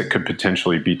things that could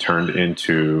potentially be turned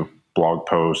into blog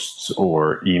posts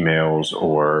or emails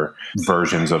or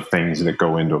versions of things that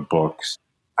go into books.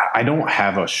 I don't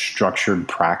have a structured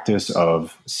practice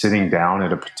of sitting down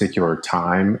at a particular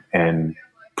time and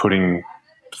putting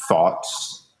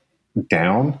thoughts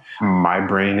down. My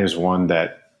brain is one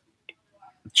that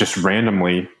just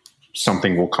randomly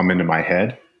something will come into my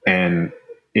head, and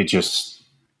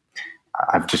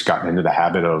I've just gotten into the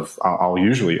habit of I'll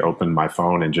usually open my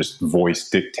phone and just voice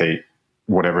dictate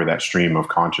whatever that stream of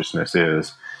consciousness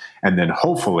is, and then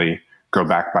hopefully go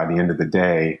back by the end of the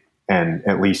day and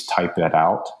at least type that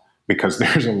out, because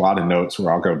there's a lot of notes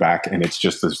where I'll go back and it's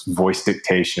just this voice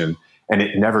dictation and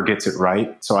it never gets it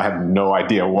right. So I have no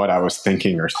idea what I was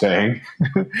thinking or saying.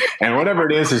 And whatever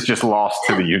it is just lost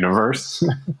to the universe.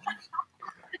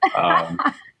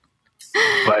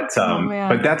 But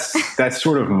that's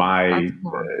sort of my,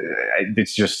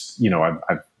 it's just,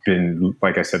 I've been,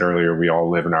 like I said earlier, we all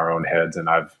live in our own heads, and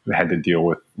I've had to deal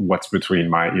with what's between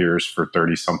my ears for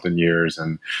 30 something years.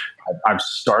 And I've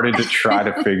started to try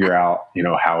to figure out,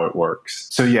 how it works.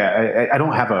 So yeah, I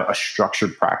don't have a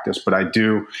structured practice, but I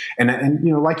do.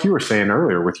 And like you were saying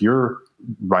earlier with your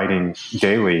writing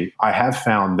daily, I have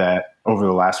found that over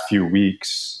the last few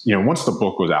weeks, once the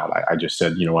book was out, I just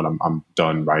said, I'm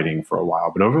done writing for a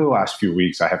while. But over the last few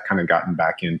weeks, I have kind of gotten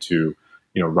back into,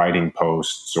 writing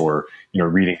posts or,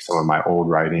 reading some of my old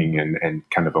writing and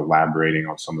kind of elaborating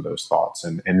on some of those thoughts.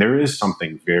 And there is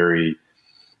something very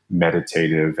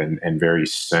meditative and very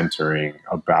centering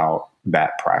about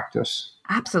that practice.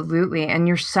 Absolutely. And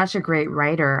you're such a great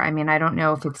writer. I mean, I don't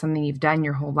know if it's something you've done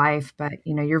your whole life, but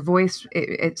your voice,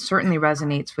 it certainly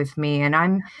resonates with me.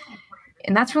 And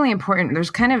that's really important.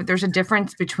 There's a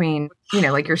difference between,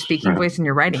 like your speaking voice and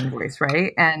your writing voice,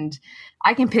 right? And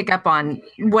I can pick up on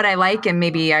what I like and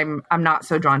maybe I'm not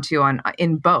so drawn to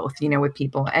in both, with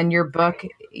people. And your book,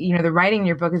 the writing in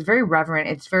your book is very reverent.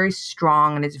 It's very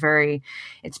strong and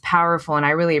it's powerful. And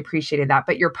I really appreciated that.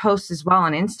 But your posts as well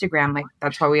on Instagram, like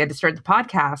that's why we had to start the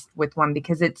podcast with one,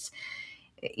 because it's,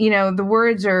 the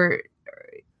words are,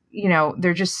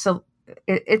 they're just so,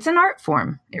 it's an art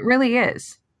form. It really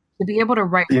is. To be able to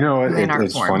write,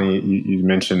 it's funny you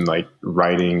mentioned like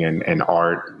writing and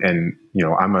art, and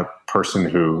I'm a person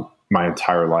who my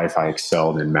entire life I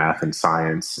excelled in math and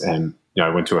science, and I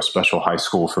went to a special high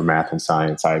school for math and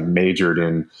science. I majored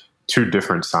in 2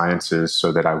 different sciences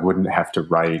so that I wouldn't have to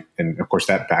write, and of course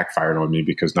that backfired on me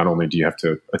because not only do you have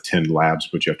to attend labs,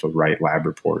 but you have to write lab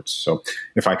reports. So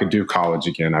if I could do college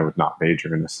again, I would not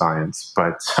major in the science,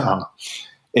 but.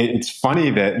 It's funny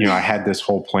that, I had this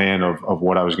whole plan of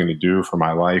what I was going to do for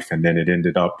my life. And then it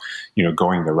ended up,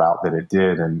 going the route that it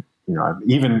did. And,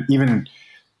 even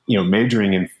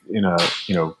majoring in a,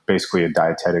 basically a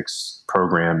dietetics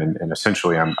program and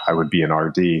essentially I would be an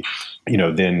RD,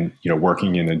 then,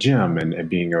 working in a gym and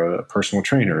being a personal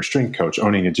trainer, a strength coach,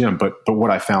 owning a gym. But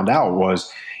what I found out was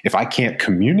if I can't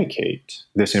communicate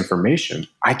this information,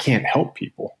 I can't help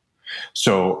people.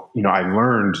 So, I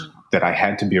learned that I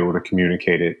had to be able to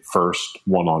communicate it first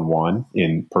one-on-one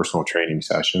in personal training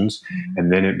sessions. Mm-hmm.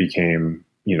 And then it became,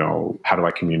 how do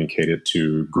I communicate it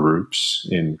to groups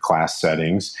in class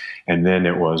settings? And then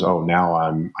it was, now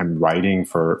I'm writing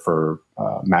for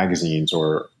magazines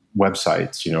or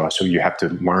websites, so you have to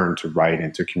learn to write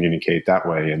and to communicate that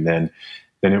way. And then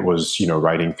it was,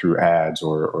 writing through ads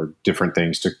or different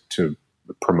things to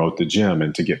promote the gym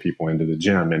and to get people into the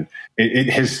gym. And it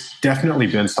has definitely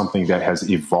been something that has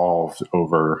evolved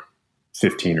over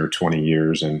 15 or 20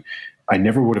 years. And I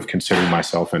never would have considered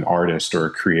myself an artist or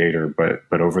a creator,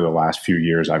 but over the last few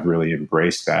years, I've really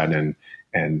embraced that.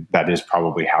 And that is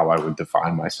probably how I would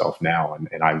define myself now.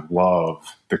 And I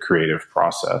love the creative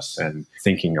process and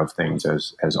thinking of things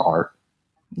as art.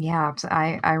 Yeah,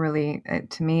 I really,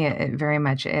 to me, it very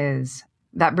much is.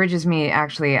 That bridges me,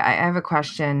 actually. I have a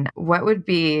question. What would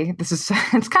be, it's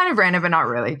kind of random, but not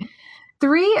really.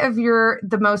 3 of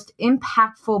the most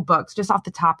impactful books, just off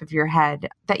the top of your head,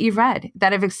 that you've read,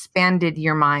 that have expanded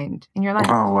your mind in your life?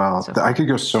 Oh, wow. I could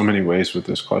go so many ways with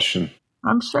this question.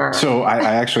 I'm sure. So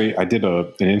I did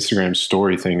an Instagram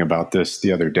story thing about this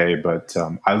the other day, but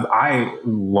I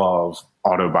love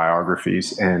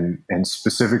autobiographies and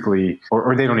specifically,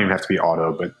 or they don't even have to be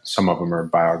auto, but some of them are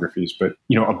biographies, but,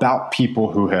 about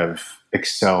people who have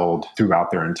excelled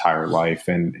throughout their entire life.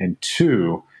 And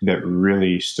 2 that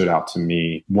really stood out to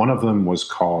me. One of them was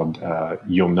called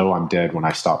You'll Know I'm Dead When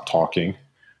I Stop Talking,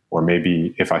 or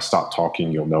maybe If I Stop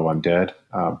Talking, You'll Know I'm Dead.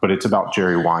 But it's about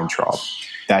Jerry Weintraub.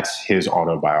 That's his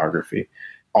autobiography.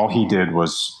 all he did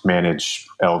was manage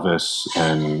Elvis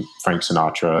and Frank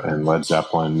Sinatra and Led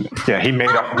Zeppelin. Yeah, he made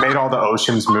all the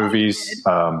Ocean's movies.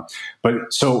 But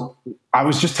so I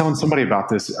was just telling somebody about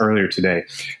this earlier today.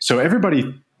 So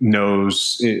everybody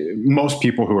knows, most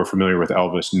people who are familiar with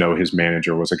Elvis know his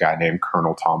manager was a guy named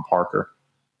Colonel Tom Parker.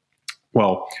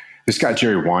 Well, this guy,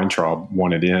 Jerry Weintraub,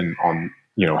 wanted in on,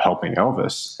 helping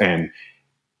Elvis. And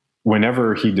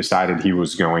whenever he decided he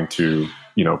was going to,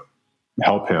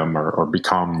 help him or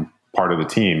become part of the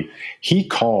team, he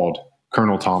called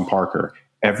Colonel Tom Parker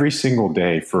every single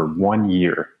day for 1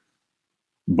 year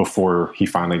before he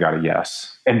finally got a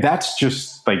yes. And that's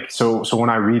just like, so when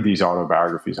I read these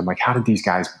autobiographies, I'm like, how did these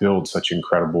guys build such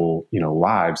incredible,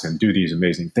 lives and do these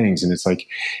amazing things? And it's like,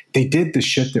 they did the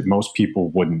shit that most people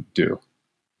wouldn't do.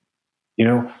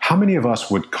 How many of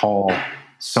us would call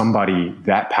somebody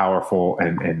that powerful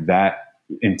and that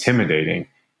intimidating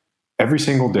every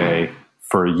single day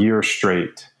for a year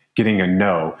straight, getting a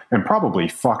no, and probably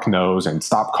fuck no's and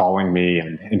stop calling me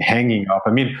and hanging up?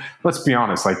 I mean, let's be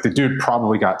honest, like the dude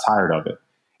probably got tired of it.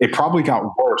 It probably got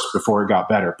worse before it got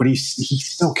better, but he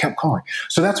still kept calling.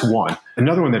 So that's one.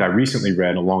 Another one that I recently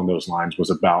read along those lines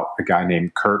was about a guy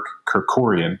named Kirk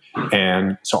Kerkorian.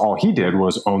 And so all he did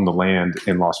was own the land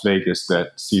in Las Vegas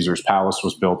that Caesar's Palace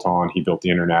was built on. He built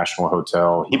the International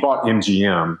Hotel. He bought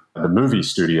MGM, the movie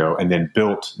studio, and then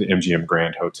built the MGM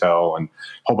Grand Hotel and a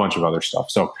whole bunch of other stuff.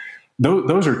 So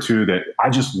those are two that I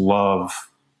just love,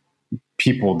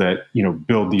 people that,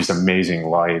 build these amazing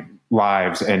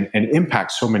lives and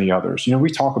impact so many others. We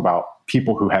talk about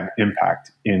people who have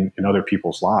impact in other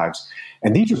people's lives.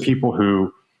 And these are people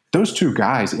who, those two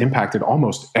guys impacted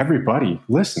almost everybody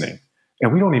listening.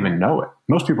 And we don't even know it.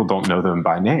 Most people don't know them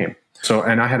by name. So,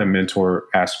 and I had a mentor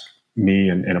ask me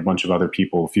and a bunch of other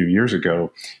people a few years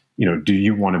ago, do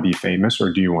you want to be famous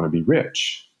or do you want to be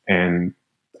rich? And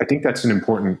I think that's an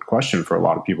important question for a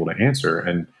lot of people to answer.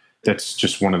 And that's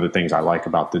just one of the things I like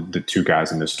about the two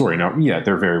guys in this story. Now, yeah,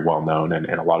 they're very well known and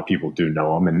a lot of people do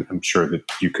know them. And I'm sure that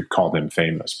you could call them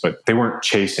famous, but they weren't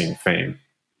chasing fame,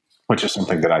 which is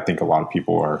something that I think a lot of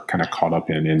people are kind of caught up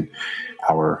in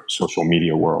our social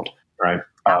media world, right?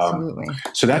 Absolutely.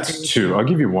 So that's two. I'll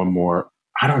give you one more.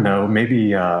 I don't know.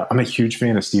 Maybe I'm a huge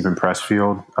fan of Stephen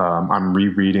Pressfield. I'm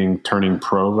rereading Turning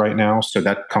Pro right now, so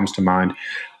that comes to mind.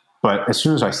 But as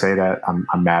soon as I say that, I'm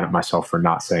mad at myself for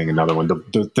not saying another one.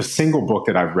 The single book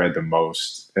that I've read the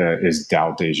most is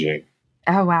Tao Te Ching.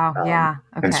 Oh, wow. Yeah.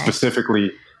 Okay. And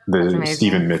specifically the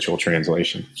Stephen Mitchell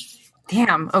translation.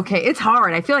 Damn. Okay. It's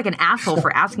hard. I feel like an asshole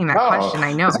for asking that question.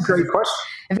 I know. That's a great question.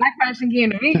 If that question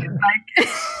came to me, it's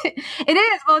like, it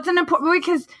is. Well, it's an important,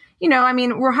 because,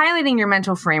 we're highlighting your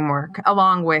mental framework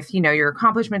along with, your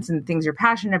accomplishments and things you're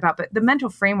passionate about, but the mental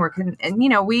framework and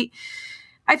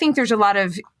I think there's a lot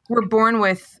of, we're born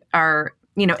with our,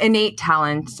 innate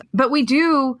talents, but we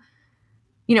do,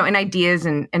 in ideas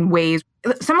and ways.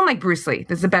 Someone like Bruce Lee,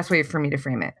 this is the best way for me to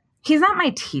frame it. He's not my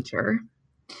teacher,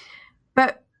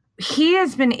 but he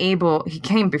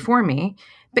came before me,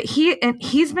 but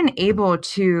he's been able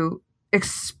to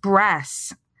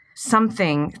express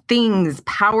things,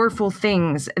 powerful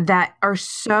things that are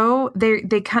so,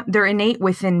 they're innate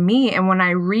within me. And when I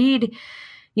read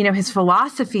his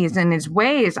philosophies and his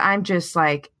ways, I'm just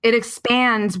like, it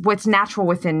expands what's natural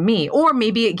within me, or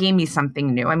maybe it gave me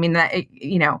something new. I mean,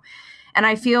 and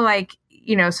I feel like,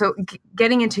 so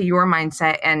getting into your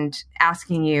mindset and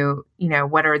asking you,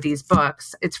 what are these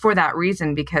books? It's for that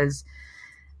reason, because,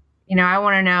 I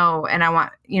want to know, and I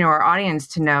want, our audience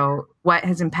to know what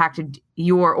has impacted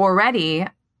your already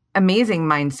amazing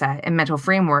mindset and mental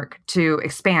framework to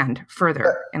expand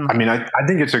further in life. I mean, I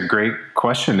think it's a great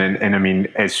question. And I mean,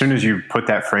 as soon as you put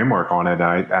that framework on it,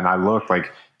 and I look,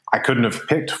 like, I couldn't have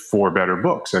picked 4 better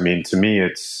books. I mean, to me,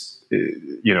 it's,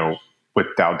 with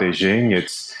Tao Te Ching,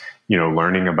 it's,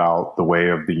 learning about the way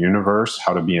of the universe,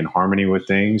 how to be in harmony with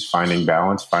things, finding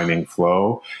balance, finding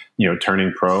flow.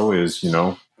 Turning Pro is,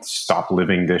 stop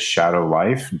living this shadow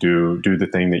life, do the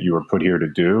thing that you were put here to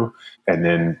do. And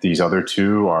then these other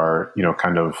two are,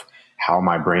 kind of how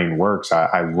my brain works.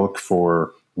 I look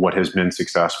for what has been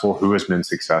successful, who has been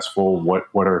successful,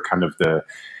 what are kind of the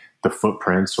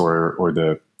footprints or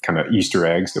the kind of Easter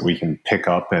eggs that we can pick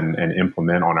up and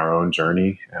implement on our own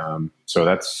journey. So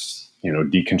that's,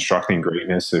 deconstructing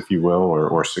greatness, if you will,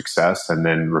 or success, and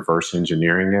then reverse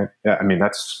engineering it. Yeah, I mean,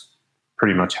 that's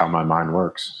pretty much how my mind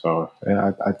works. So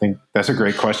yeah, I think that's a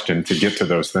great question to get to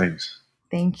those things.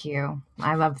 Thank you.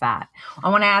 I love that. I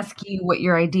want to ask you what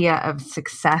your idea of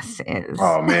success is.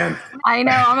 Oh, man. I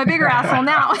know. I'm a bigger asshole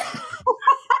now.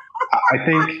 I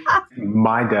think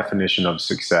my definition of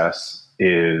success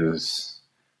is,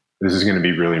 this is going to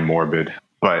be really morbid,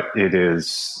 but it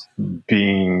is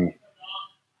being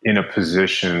in a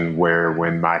position where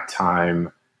when my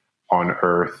time on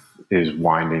earth is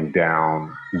winding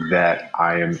down, that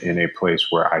I am in a place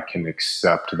where I can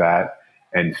accept that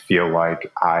and feel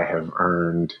like I have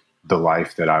earned the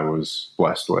life that I was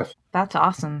blessed with. That's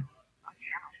awesome.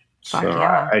 So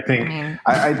yeah. I think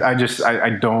I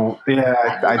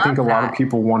think a lot of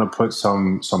people want to put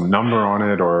some number on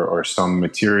it or some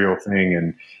material thing.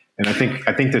 And I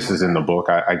think this is in the book.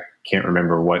 I can't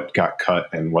remember what got cut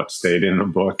and what stayed in the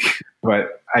book,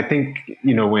 but I think,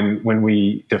 when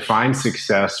we define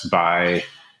success by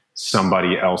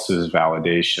somebody else's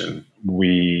validation,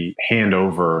 we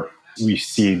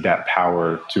cede that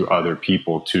power to other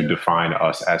people to define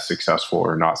us as successful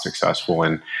or not successful.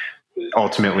 And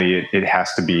ultimately, it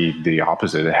has to be the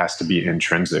opposite. It has to be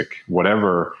intrinsic.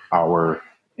 Whatever our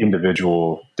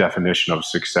individual definition of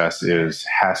success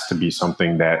has to be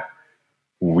something that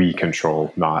we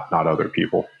control, not other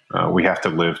people. We have to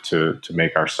live to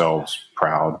make ourselves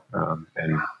proud,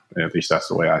 and at least that's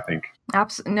the way I think.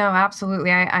 No, absolutely.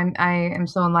 I am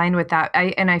so aligned with that.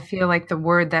 I feel like the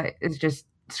word that is just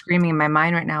screaming in my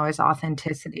mind right now is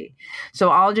authenticity. So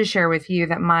I'll just share with you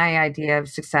that my idea of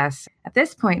success at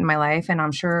this point in my life, and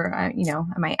I'm sure, I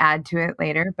might add to it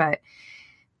later, but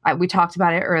we talked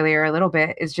about it earlier a little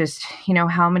bit, is just,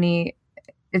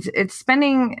 it's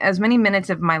spending as many minutes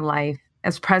of my life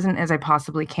as present as I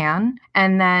possibly can.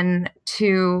 And then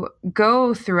to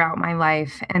go throughout my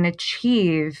life and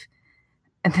achieve,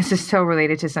 and this is so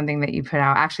related to something that you put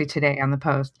out actually today on the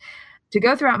post, to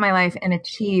go throughout my life and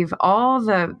achieve all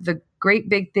the great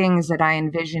big things that I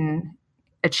envision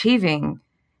achieving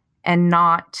and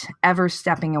not ever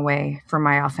stepping away from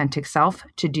my authentic self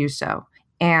to do so.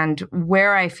 And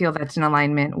where I feel that's in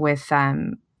alignment with,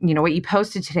 what you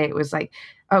posted today, it was like,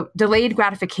 delayed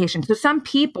gratification. So some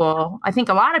people, I think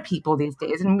a lot of people these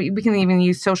days, and we can even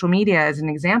use social media as an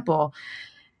example,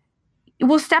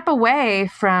 will step away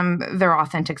from their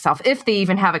authentic self if they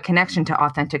even have a connection to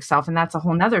authentic self. And that's a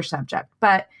whole nother subject.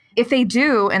 But if they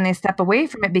do, and they step away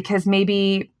from it because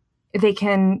maybe they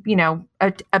can,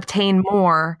 obtain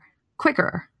more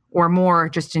quicker or more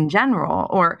just in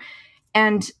general,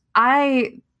 and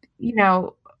I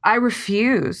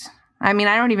refuse. I mean,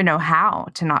 I don't even know how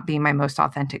to not be my most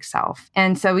authentic self.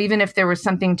 And so even if there was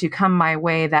something to come my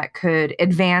way that could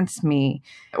advance me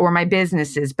or my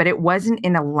businesses, but it wasn't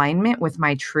in alignment with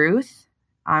my truth,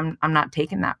 I'm not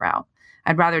taking that route.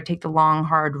 I'd rather take the long,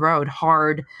 hard road.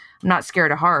 Hard. I'm not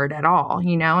scared of hard at all,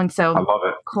 And so I love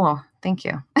it. Cool. Thank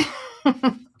you.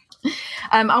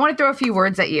 I want to throw a few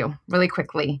words at you really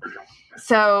quickly.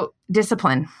 So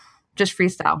discipline, just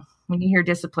freestyle. When you hear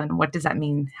discipline, what does that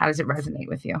mean? How does it resonate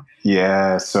with you?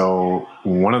 Yeah. So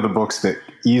one of the books that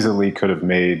easily could have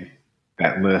made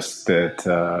that list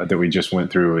that we just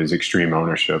went through is Extreme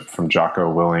Ownership from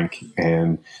Jocko Willink.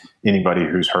 And anybody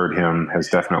who's heard him has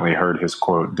definitely heard his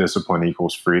quote, "Discipline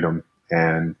equals freedom."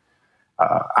 And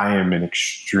I am an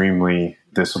extremely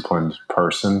disciplined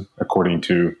person, according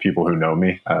to people who know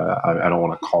me. I don't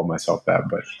want to call myself that,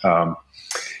 but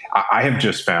I have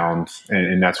just found,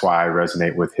 and that's why I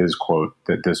resonate with his quote,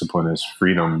 that discipline is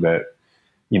freedom, that,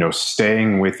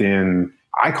 staying within,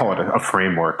 I call it a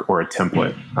framework or a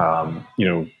template,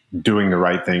 doing the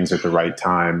right things at the right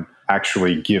time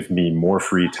actually give me more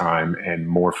free time and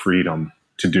more freedom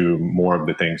to do more of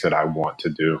the things that I want to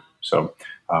do. So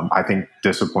I think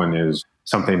discipline is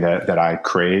something that I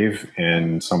crave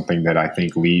and something that I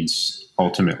think leads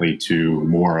ultimately to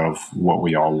more of what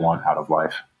we all want out of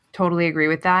life. Totally agree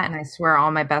with that. And I swear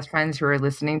all my best friends who are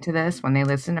listening to this, when they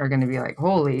listen, are going to be like,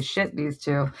 holy shit, these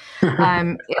two.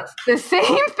 It's the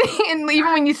same thing. And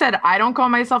even when you said, I don't call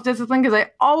myself disciplined, because I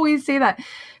always say that.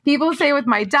 People say with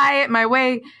my diet, my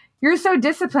way, you're so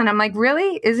disciplined. I'm like,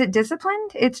 really? Is it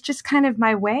disciplined? It's just kind of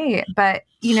my way. But,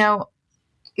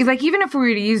 like, even if we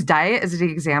were to use diet as an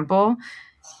example,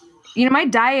 my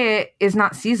diet is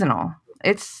not seasonal.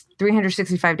 It's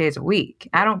 365 days a week.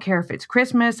 I don't care if it's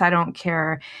Christmas. I don't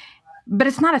care. But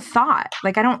it's not a thought.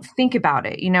 Like, I don't think about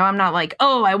it. I'm not like,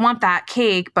 oh, I want that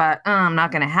cake, but I'm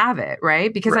not going to have it.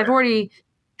 Right. Because I've already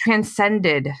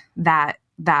transcended that,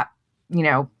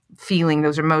 feeling,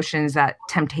 those emotions, that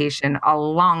temptation a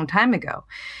long time ago.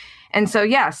 And so,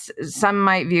 yes, some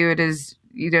might view it as,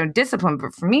 discipline.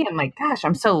 But for me, I'm like, gosh,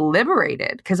 I'm so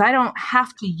liberated because I don't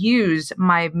have to use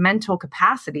my mental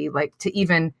capacity, like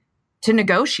to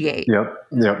negotiate. Yep.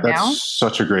 That's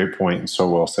such a great point and so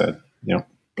well said. Yep.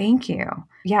 Thank you.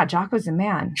 Yeah, Jocko's a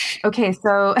man. Okay,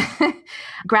 so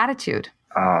gratitude.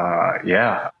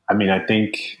 Yeah. I mean, I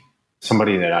think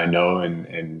somebody that I know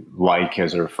and like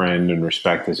as a friend and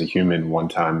respect as a human one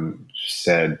time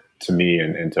said, to me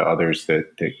and to others that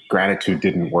gratitude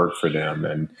didn't work for them.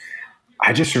 And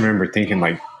I just remember thinking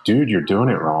like, dude, you're doing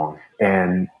it wrong.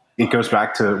 And it goes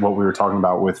back to what we were talking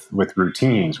about with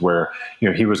routines, where,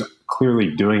 he was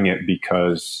clearly doing it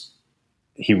because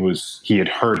he had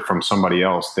heard from somebody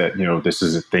else that, this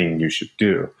is a thing you should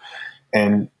do.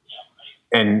 And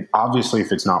obviously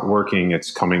if it's not working,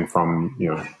 it's coming from,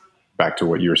 back to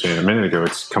what you were saying a minute ago,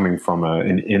 it's coming from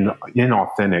an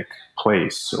inauthentic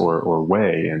place or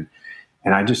way.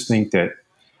 And I just think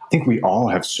we all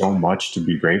have so much to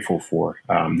be grateful for.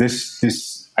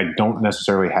 I don't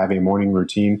necessarily have a morning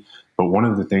routine, but one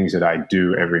of the things that I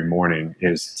do every morning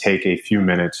is take a few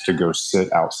minutes to go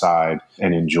sit outside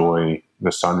and enjoy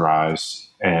the sunrise.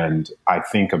 And I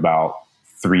think about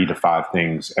 3 to 5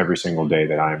 things every single day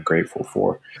that I am grateful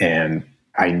for. And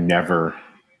I never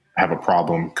have a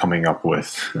problem coming up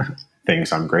with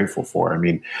things I'm grateful for. I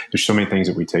mean, there's so many things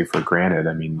that we take for granted.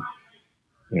 I mean,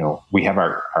 we have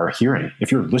our hearing.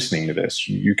 If you're listening to this,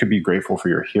 you could be grateful for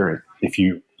your hearing. If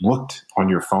you looked on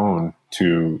your phone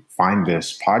to find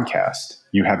this podcast,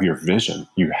 you have your vision,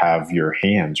 you have your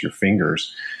hands, your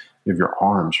fingers, you have your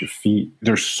arms, your feet.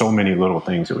 There's so many little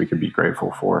things that we could be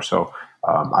grateful for. So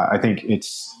I think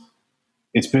it's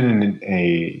been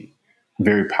a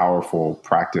very powerful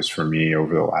practice for me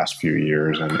over the last few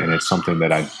years. And it's something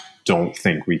that I don't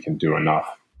think we can do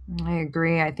enough. I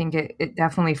agree. I think it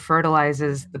definitely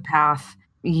fertilizes the path,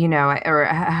 or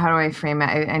how do I frame it?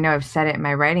 I know I've said it in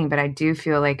my writing, but I do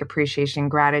feel like appreciation,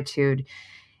 gratitude,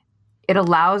 it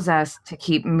allows us to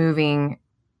keep moving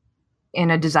in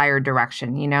a desired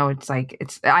direction. It's like,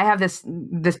 I have this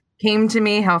came to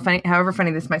me, however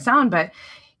funny this might sound, but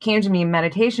came to me in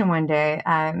meditation one day.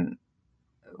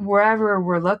 Wherever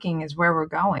we're looking is where we're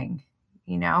going,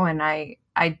 and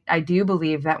I do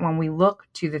believe that when we look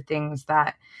to the things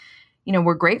that,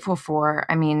 we're grateful for,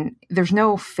 I mean, there's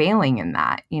no failing in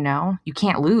that, you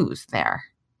can't lose there.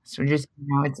 So just,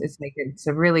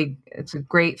 it's a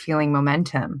great feeling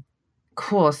momentum.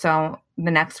 Cool. So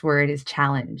the next word is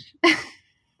challenge.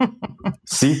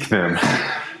 Seek them.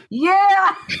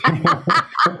 Yeah.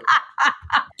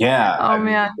 Yeah. Oh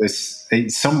man.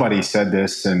 Somebody said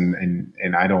this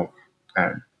and I don't,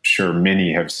 I'm sure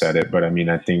many have said it, but I mean,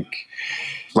 I think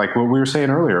like what we were saying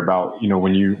earlier about,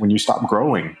 when you stop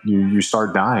growing, you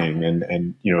start dying and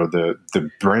the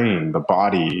brain, the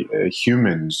body,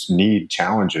 humans need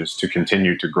challenges to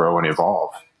continue to grow and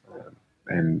evolve.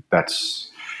 And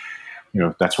that's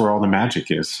where all the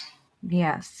magic is.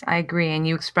 Yes, I agree. And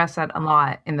you express that a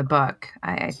lot in the book.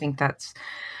 I think that's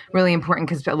really important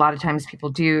because a lot of times people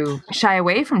do shy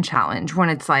away from challenge when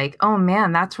it's like, oh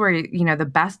man, that's where, the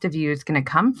best of you is going to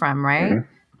come from, right? Mm-hmm.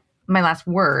 My last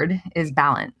word is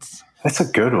balance. That's a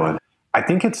good one. I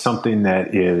think it's something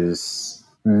that is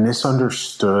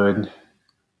misunderstood.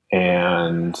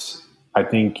 And I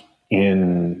think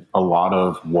in a lot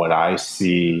of what I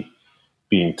see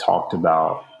being talked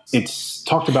about, it's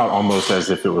talked about almost as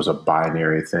if it was a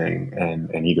binary thing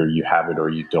and either you have it or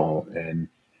you don't. And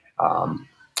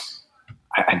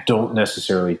I don't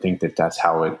necessarily think that that's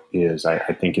how it is. I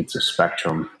think it's a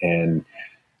spectrum. And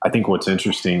I think what's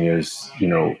interesting is,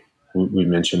 we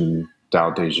mentioned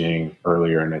Tao Te Ching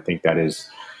earlier, and I think that is,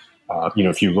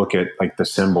 if you look at like the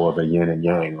symbol of a yin and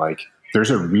yang, like there's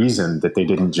a reason that they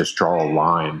didn't just draw a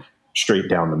line straight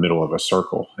down the middle of a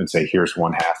circle and say, here's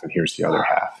one half and here's the other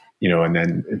half. And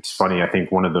then it's funny, I think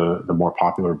one of the more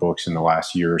popular books in the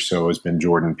last year or so has been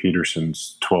Jordan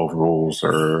Peterson's 12 Rules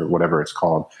or whatever it's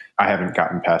called. I haven't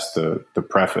gotten past the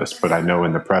preface, but I know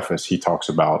in the preface he talks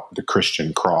about the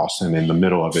Christian cross, and in the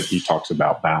middle of it he talks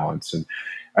about balance. And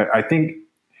I think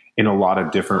in a lot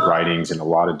of different writings and a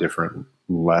lot of different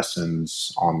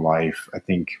lessons on life, I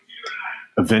think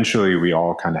eventually we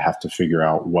all kind of have to figure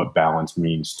out what balance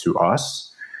means to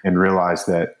us and realize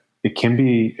that it can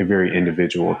be a very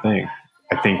individual thing.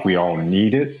 I think we all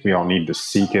need it. We all need to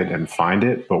seek it and find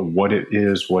it. But what it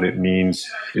is, what it means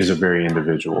is a very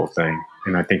individual thing.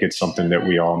 And I think it's something that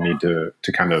we all need to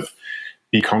kind of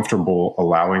be comfortable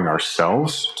allowing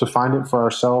ourselves to find it for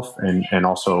ourselves and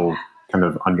also kind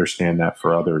of understand that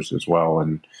for others as well.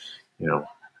 And,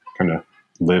 kind of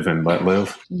live and let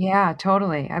live. Yeah,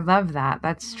 totally. I love that.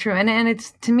 That's true. And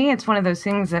it's, to me, it's one of those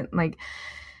things that like,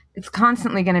 it's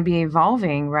constantly going to be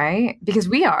evolving, right? Because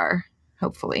we are,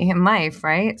 hopefully, in life,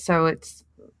 right? So it's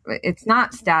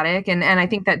not static. And I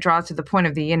think that draws to the point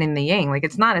of the yin and the yang. Like,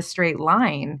 it's not a straight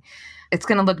line. It's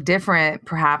going to look different,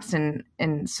 perhaps, in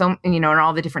so, in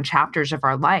all the different chapters of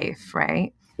our life,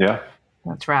 right? Yeah.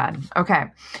 That's rad. Okay.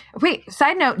 Wait,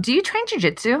 side note, do you train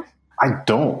jiu-jitsu? I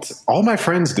don't. All my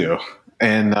friends do.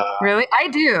 And Really? I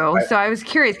do. So I was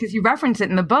curious because you reference it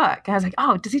in the book. I was like,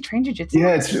 oh, does he train jiu-jitsu?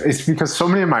 yeah, it's because so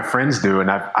many of my friends do,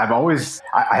 and I've always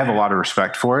I have a lot of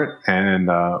respect for it. And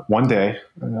one day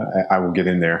I will get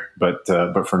in there, but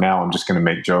for now I'm just going to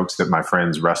make jokes that my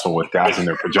friends wrestle with guys in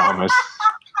their pajamas.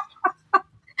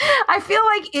 I feel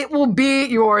like it will be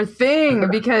your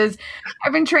thing because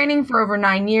I've been training for over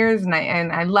 9 years and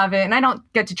I love it. And I don't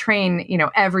get to train,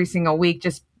 every single week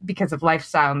just because of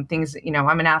lifestyle and things.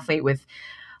 I'm an athlete with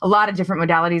a lot of different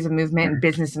modalities of movement and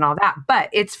business and all that, but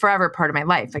it's forever part of my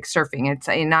life, like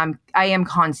surfing. I am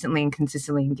constantly and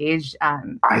consistently engaged.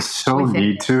 I so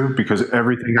need to, because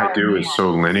everything I do is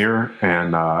so linear.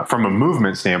 And from a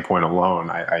movement standpoint alone,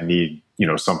 I need,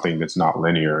 something that's not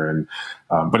linear. And,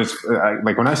 but it's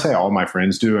like when I say all my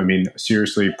friends do, I mean,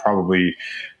 seriously, probably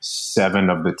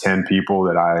 7 of the 10 people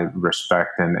that I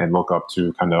respect and look up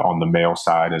to kind of on the male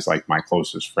side as like my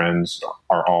closest friends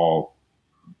are all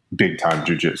big time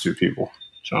jujitsu people.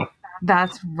 So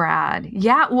that's rad.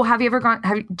 Yeah. Well, have you ever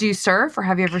do you surf or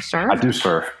have you ever surfed? I do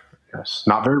surf. Yes.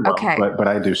 Not very well, okay. but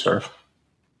I do surf.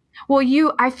 Well,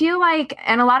 I feel like,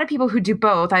 and a lot of people who do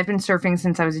both, I've been surfing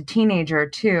since I was a teenager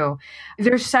too.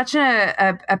 There's such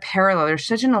a parallel. There's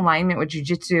such an alignment with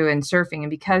jujitsu and surfing. And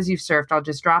because you've surfed, I'll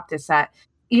just drop this at,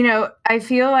 I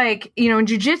feel like, in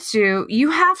jujitsu, you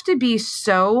have to be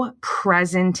so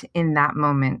present in that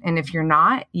moment. And if you're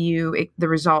not, the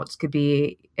results could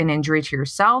be an injury to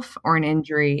yourself or an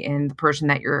injury in the person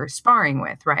that you're sparring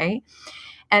with, right?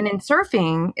 And in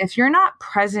surfing, if you're not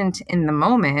present in the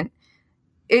moment,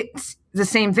 it's the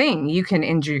same thing. You can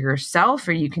injure yourself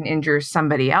or you can injure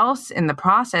somebody else in the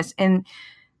process. And,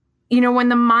 when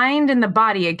the mind and the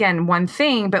body, again, one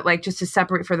thing, but like just to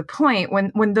separate for the point,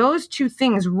 when those two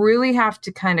things really have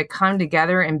to kind of come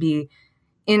together and be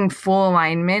in full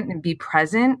alignment and be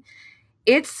present,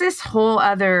 it's this whole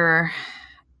other,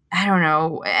 I don't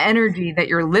know, energy that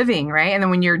you're living, right? And then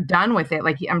when you're done with it,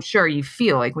 like I'm sure you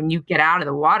feel like when you get out of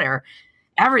the water,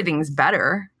 everything's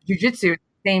better. Jiu-jitsu,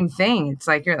 same thing. It's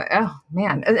like, you're like, oh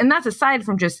man. And that's aside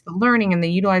from just the learning and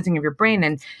the utilizing of your brain.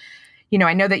 And,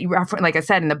 I know that you like I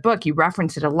said in the book, you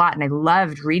reference it a lot and I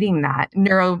loved reading that.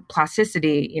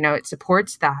 Neuroplasticity, it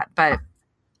supports that. But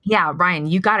yeah, Ryan,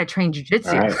 you got to train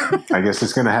jiu-jitsu. Right. I guess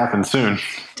it's going to happen soon.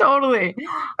 Totally.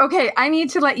 Okay. I need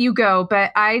to let you go,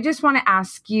 but I just want to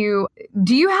ask you,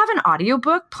 do you have an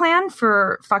audiobook planned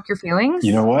for Fuck Your Feelings?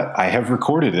 You know what? I have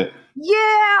recorded it.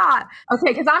 Yeah.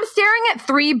 Okay. Cause I'm staring at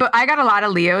 3, but I got a lot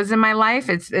of Leos in my life.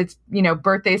 It's,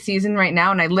 birthday season right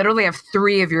now. And I literally have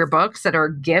 3 of your books that are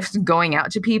gifts going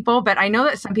out to people, but I know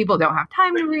that some people don't have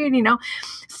time to read,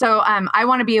 So, I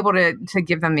want to be able to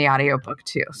give them the audiobook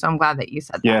too. So I'm glad that you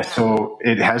said that. Yeah. So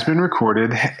it has been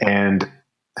recorded, and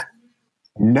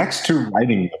next to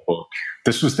writing the book,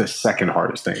 this was the second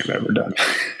hardest thing I've ever done.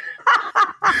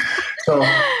 So,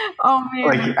 oh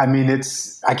man,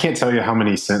 I can't tell you how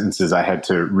many sentences I had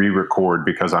to re-record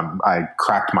because I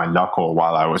cracked my knuckle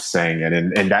while I was saying it,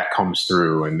 and that comes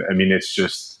through. And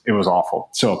it was awful.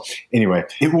 So anyway,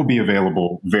 it will be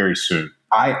available very soon.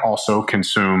 I also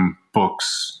consume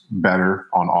books better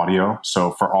on audio.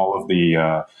 So for all of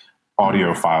the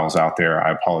audio files out there,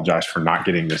 I apologize for not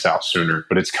getting this out sooner,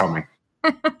 but it's coming.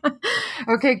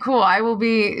 Okay, cool. I will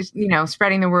be,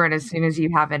 spreading the word as soon as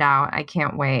you have it out. I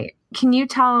can't wait. Can you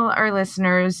tell our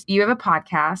listeners, you have a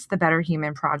podcast, The Better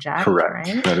Human Project? Correct.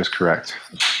 Right? That is correct.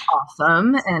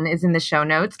 Awesome. And is in the show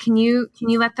notes. Can you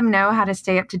let them know how to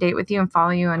stay up to date with you and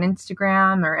follow you on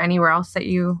Instagram or anywhere else that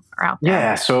you are out there?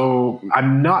 Yeah. So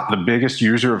I'm not the biggest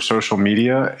user of social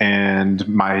media, and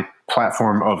my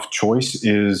platform of choice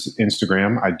is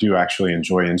Instagram. I do actually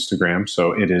enjoy Instagram.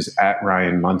 So it is at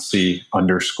Ryan Munsey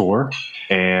 _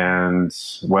 and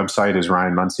website is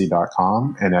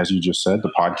ryanmunsey.com. And as you just said,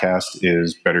 the podcast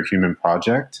is Better Human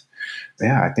Project.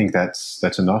 Yeah, I think that's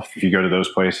enough. If you go to those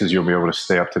places, you'll be able to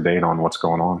stay up to date on what's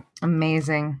going on.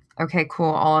 Amazing. Okay, cool.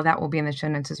 All of that will be in the show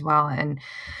notes as well. And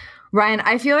Ryan,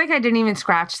 I feel like I didn't even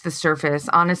scratch the surface.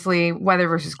 Honestly, weather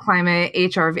versus climate,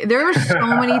 HRV. There are so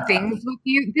many things with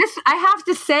you. This I have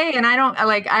to say, and I don't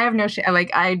I have no shit.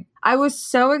 I was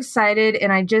so excited,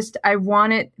 and I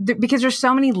wanted because there's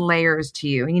so many layers to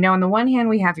you. On the one hand,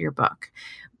 we have your book.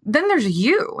 Then there's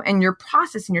you and your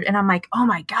process and I'm like, oh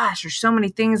my gosh, there's so many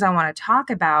things I want to talk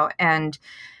about, and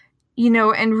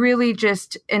and really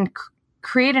just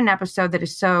create an episode that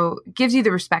is gives you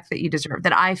the respect that you deserve,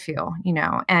 that I feel,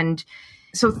 and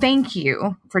So thank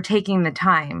you for taking the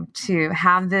time to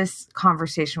have this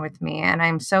conversation with me. And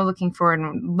I'm so looking forward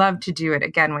and would love to do it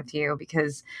again with you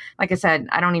because, like I said,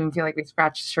 I don't even feel like we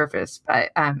scratched the surface.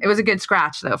 But it was a good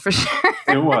scratch, though, for sure.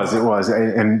 It was.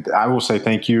 And I will say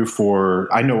thank you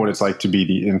I know what it's like to be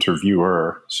the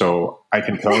interviewer. So I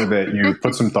can tell that you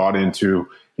put some thought into,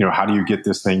 how do you get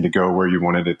this thing to go where you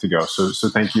wanted it to go? So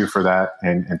thank you for that.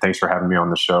 And thanks for having me on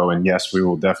the show. And yes, we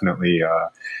will definitely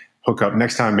hook up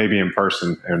next time, maybe in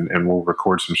person, and we'll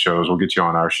record some shows. We'll get you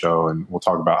on our show and we'll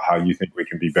talk about how you think we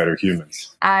can be better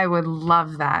humans. I would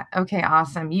love that. Okay,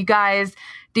 awesome. You guys,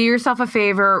 do yourself a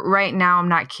favor right now. I'm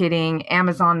not kidding.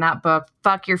 Amazon that book.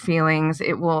 Fuck Your Feelings.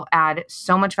 It will add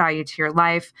so much value to your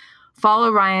life.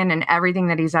 Follow Ryan and everything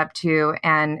that he's up to.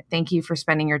 And thank you for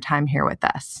spending your time here with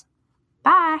us.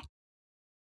 Bye.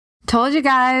 Told you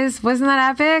guys, wasn't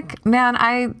that epic? Man,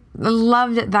 I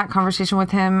loved that conversation with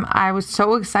him. I was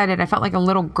so excited. I felt like a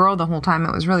little girl the whole time.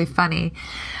 It was really funny.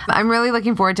 I'm really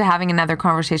looking forward to having another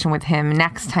conversation with him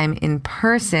next time in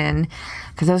person,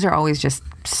 because those are always just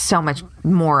so much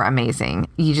more amazing.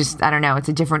 I don't know, it's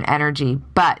a different energy.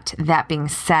 But that being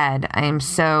said, I am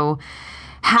so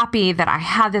happy that I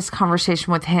had this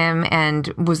conversation with him and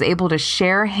was able to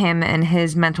share him and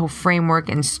his mental framework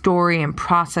and story and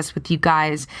process with you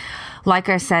guys. Like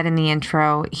I said in the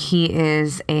intro, he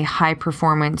is a high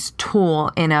performance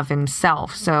tool in of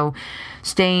himself. So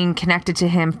staying connected to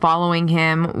him, following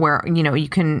him, where, you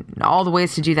can, all the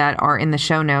ways to do that are in the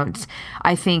show notes,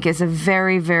 I think is a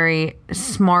very, very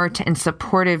smart and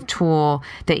supportive tool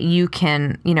that you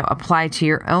can, apply to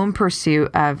your own pursuit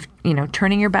of,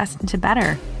 turning your best into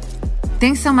better.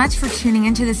 Thanks so much for tuning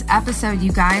into this episode,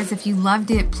 you guys. If you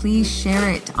loved it, please share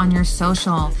it on your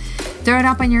social. Throw it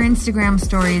up on your Instagram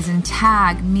stories and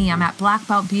tag me. I'm at Black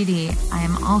Belt Beauty. I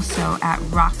am also at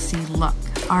Roxy Look,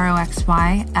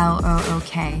 RoxyLook.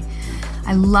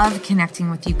 I love connecting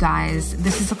with you guys.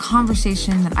 This is a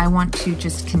conversation that I want to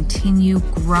just continue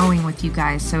growing with you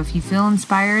guys. So if you feel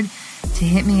inspired to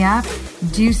hit me up,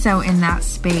 do so in that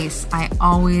space. I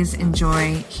always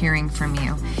enjoy hearing from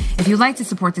you. If you'd like to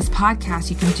support this podcast,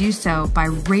 you can do so by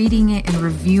rating it and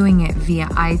reviewing it via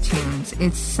iTunes.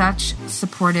 It's such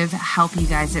supportive help, you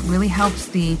guys. It really helps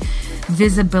the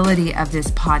visibility of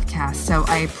this podcast. So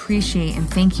I appreciate and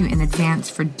thank you in advance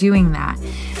for doing that.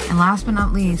 And last but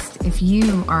not least, if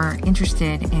you are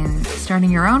interested in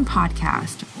starting your own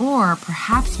podcast, or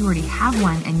perhaps you already have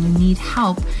one and you need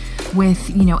help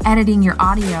with, editing your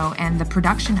audio and the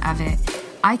production of it,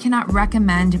 I cannot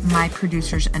recommend my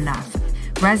producers enough.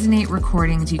 Resonate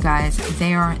Recordings, you guys,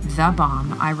 they are the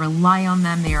bomb. I rely on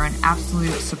them. They are an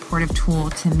absolute supportive tool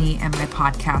to me and my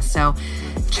podcast. So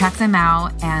check them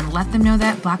out and let them know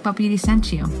that Black Belt Beauty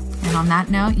sent you. And on that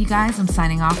note, you guys, I'm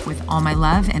signing off with all my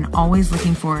love and always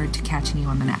looking forward to catching you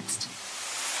on the next.